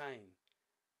will retain,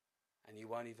 and you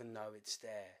won't even know it's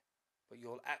there, but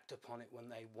you'll act upon it when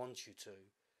they want you to.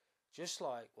 Just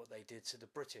like what they did to the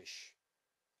British.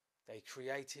 They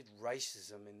created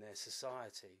racism in their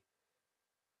society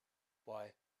by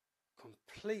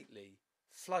completely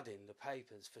flooding the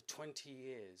papers for 20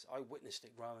 years. I witnessed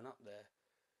it growing up there,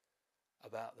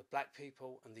 about the black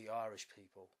people and the Irish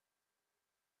people.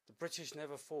 The British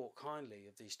never thought kindly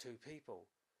of these two people,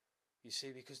 you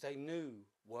see, because they knew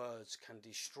words can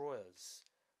destroy us,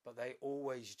 but they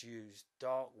always used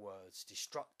dark words,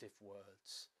 destructive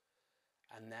words.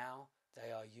 And now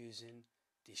they are using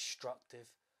destructive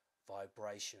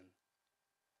vibration.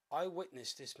 I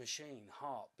witnessed this machine,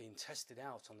 HAARP, being tested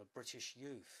out on the British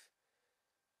youth.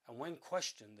 And when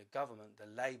questioned, the government,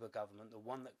 the Labour government, the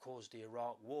one that caused the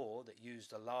Iraq war, that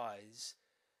used the lies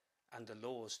and the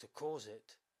laws to cause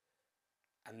it,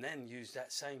 and then used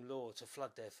that same law to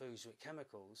flood their foods with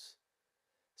chemicals,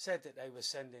 said that they were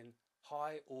sending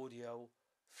high audio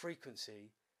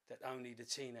frequency that only the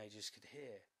teenagers could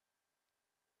hear.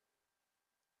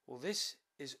 Well, this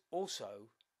is also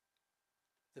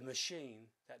the machine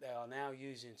that they are now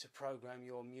using to program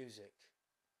your music.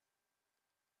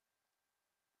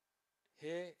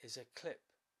 Here is a clip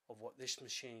of what this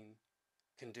machine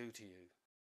can do to you.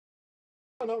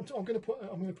 I'm going to put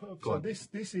up. So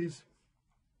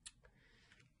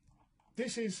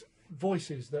this is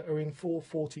voices that are in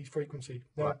 440 frequency.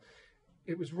 Now, right.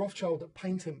 It was Rothschild that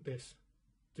patented this.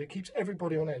 So it keeps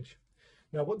everybody on edge.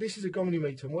 Now, what this is a Gomini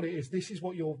meter, and what it is, this is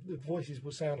what your voices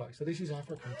will sound like. So this is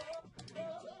African.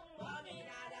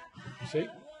 You see?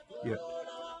 Yeah.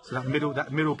 So that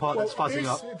middle part that's fuzzing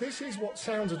up. This is what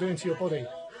sounds are doing to your body.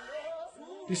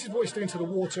 This is what it's doing to the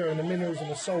water and the minerals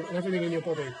and the salt and everything in your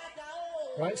body.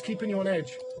 Right? It's keeping you on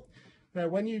edge. Now,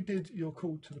 when you did your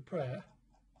call to the prayer,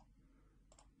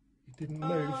 it didn't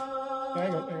move.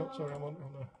 Hang on. Sorry, I'm on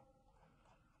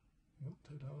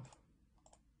turn off.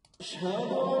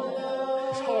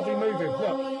 It's hardly moving.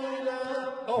 Look.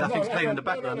 Oh, nothing's playing in the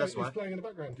background. That's why. It's playing in the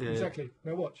background. Yeah, exactly.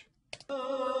 Now watch.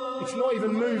 It's not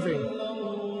even moving. It's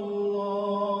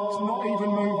not even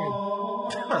moving.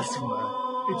 That's mad.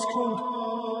 It's called.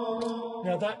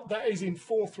 Now that is in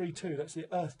 432. That's the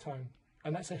earth tone,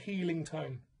 and that's a healing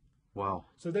tone. Wow.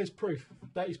 So there's proof.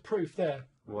 That is proof there.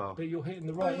 Wow. That you're hitting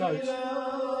the right notes.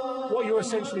 What you're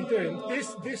essentially doing.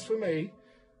 This for me.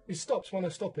 It stops when I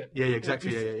stop it. Yeah,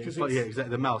 exactly. Yeah, exactly.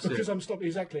 The mouse. Because I'm stopping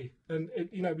exactly, and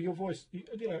your voice.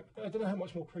 I don't know how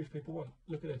much more proof people want.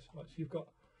 Look at this. Like, so you've got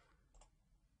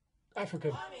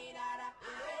African,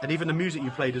 and even the music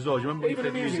you played as well. Do you remember when you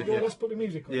played the music? Yeah, let's put the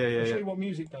music on. Yeah. I'll show you what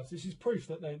music does. This is proof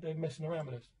that they're messing around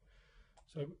with this.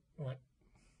 So, right.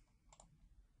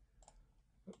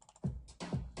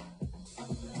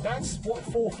 That's what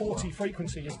 440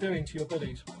 frequency is doing to your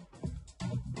bodies.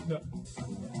 Look.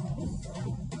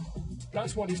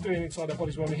 That's what it's doing inside our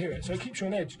bodies when we hear it. So it keeps you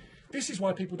on edge. This is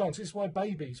why people dance. This is why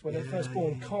babies, when they're first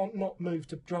born, can't not move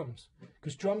to drums.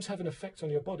 Because drums have an effect on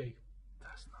your body.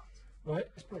 That's nuts. Right?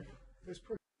 It's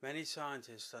proof. Many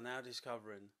scientists are now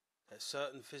discovering that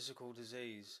certain physical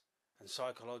disease and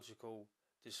psychological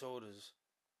disorders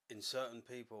in certain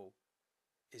people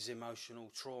is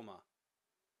emotional trauma.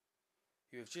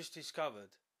 You have just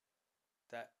discovered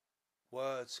that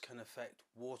words can affect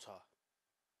water.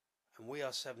 And we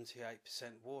are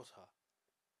 78% water.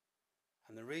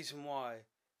 And the reason why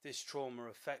this trauma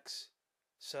affects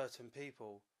certain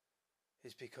people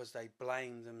is because they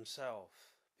blame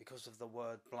themselves, because of the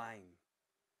word blame.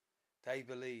 They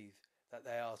believe that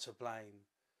they are to blame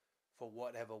for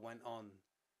whatever went on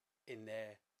in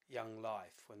their young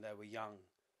life when they were young.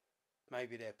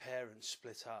 Maybe their parents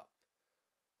split up,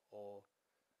 or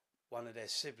one of their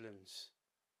siblings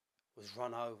was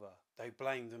run over. They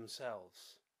blame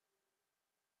themselves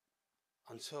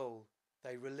until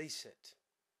they release it.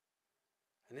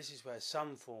 And this is where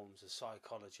some forms of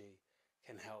psychology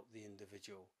can help the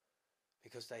individual,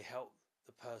 because they help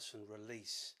the person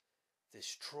release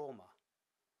this trauma.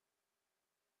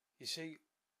 You see,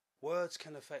 words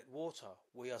can affect water.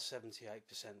 We are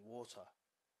 78% water.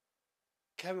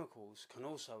 Chemicals can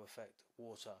also affect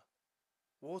water.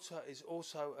 Water is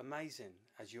also amazing,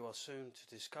 as you are soon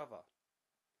to discover.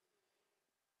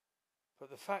 But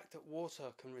the fact that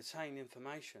water can retain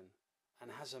information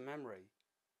and has a memory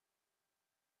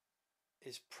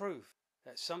is proof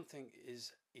that something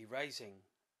is erasing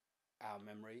our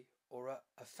memory or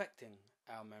affecting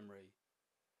our memory.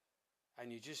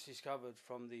 And you just discovered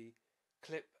from the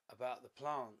clip about the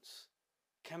plants,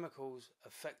 chemicals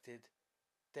affected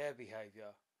their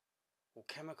behaviour, or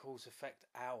chemicals affect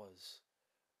ours.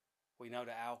 We know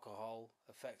that alcohol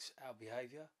affects our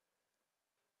behaviour.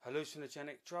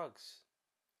 Hallucinogenic drugs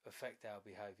affect our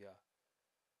behaviour,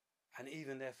 and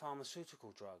even their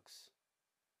pharmaceutical drugs.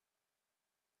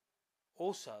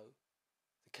 Also,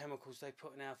 the chemicals they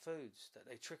put in our foods, that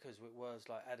they trick us with words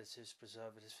like additives,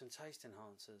 preservatives and taste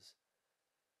enhancers.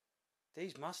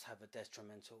 These must have a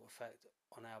detrimental effect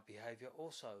on our behaviour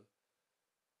also,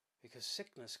 because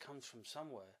sickness comes from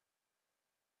somewhere.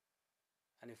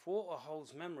 And if water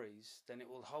holds memories, then it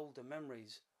will hold the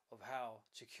memories of how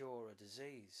to cure a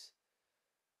disease.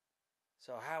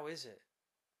 So how is it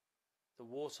the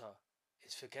water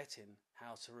is forgetting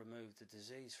how to remove the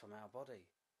disease from our body?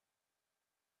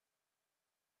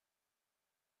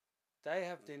 They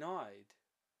have denied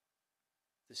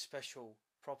the special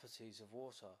properties of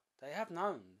water. They have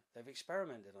known, they've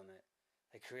experimented on it.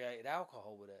 They created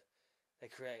alcohol with it. They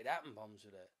created atom bombs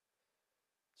with it.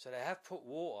 So they have put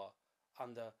water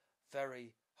under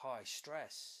very high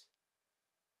stress.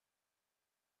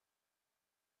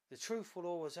 The truth will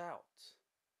always out,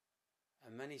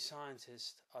 and many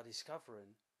scientists are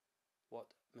discovering what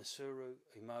Masaru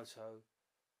Emoto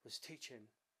was teaching,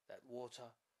 that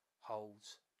water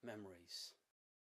holds memories.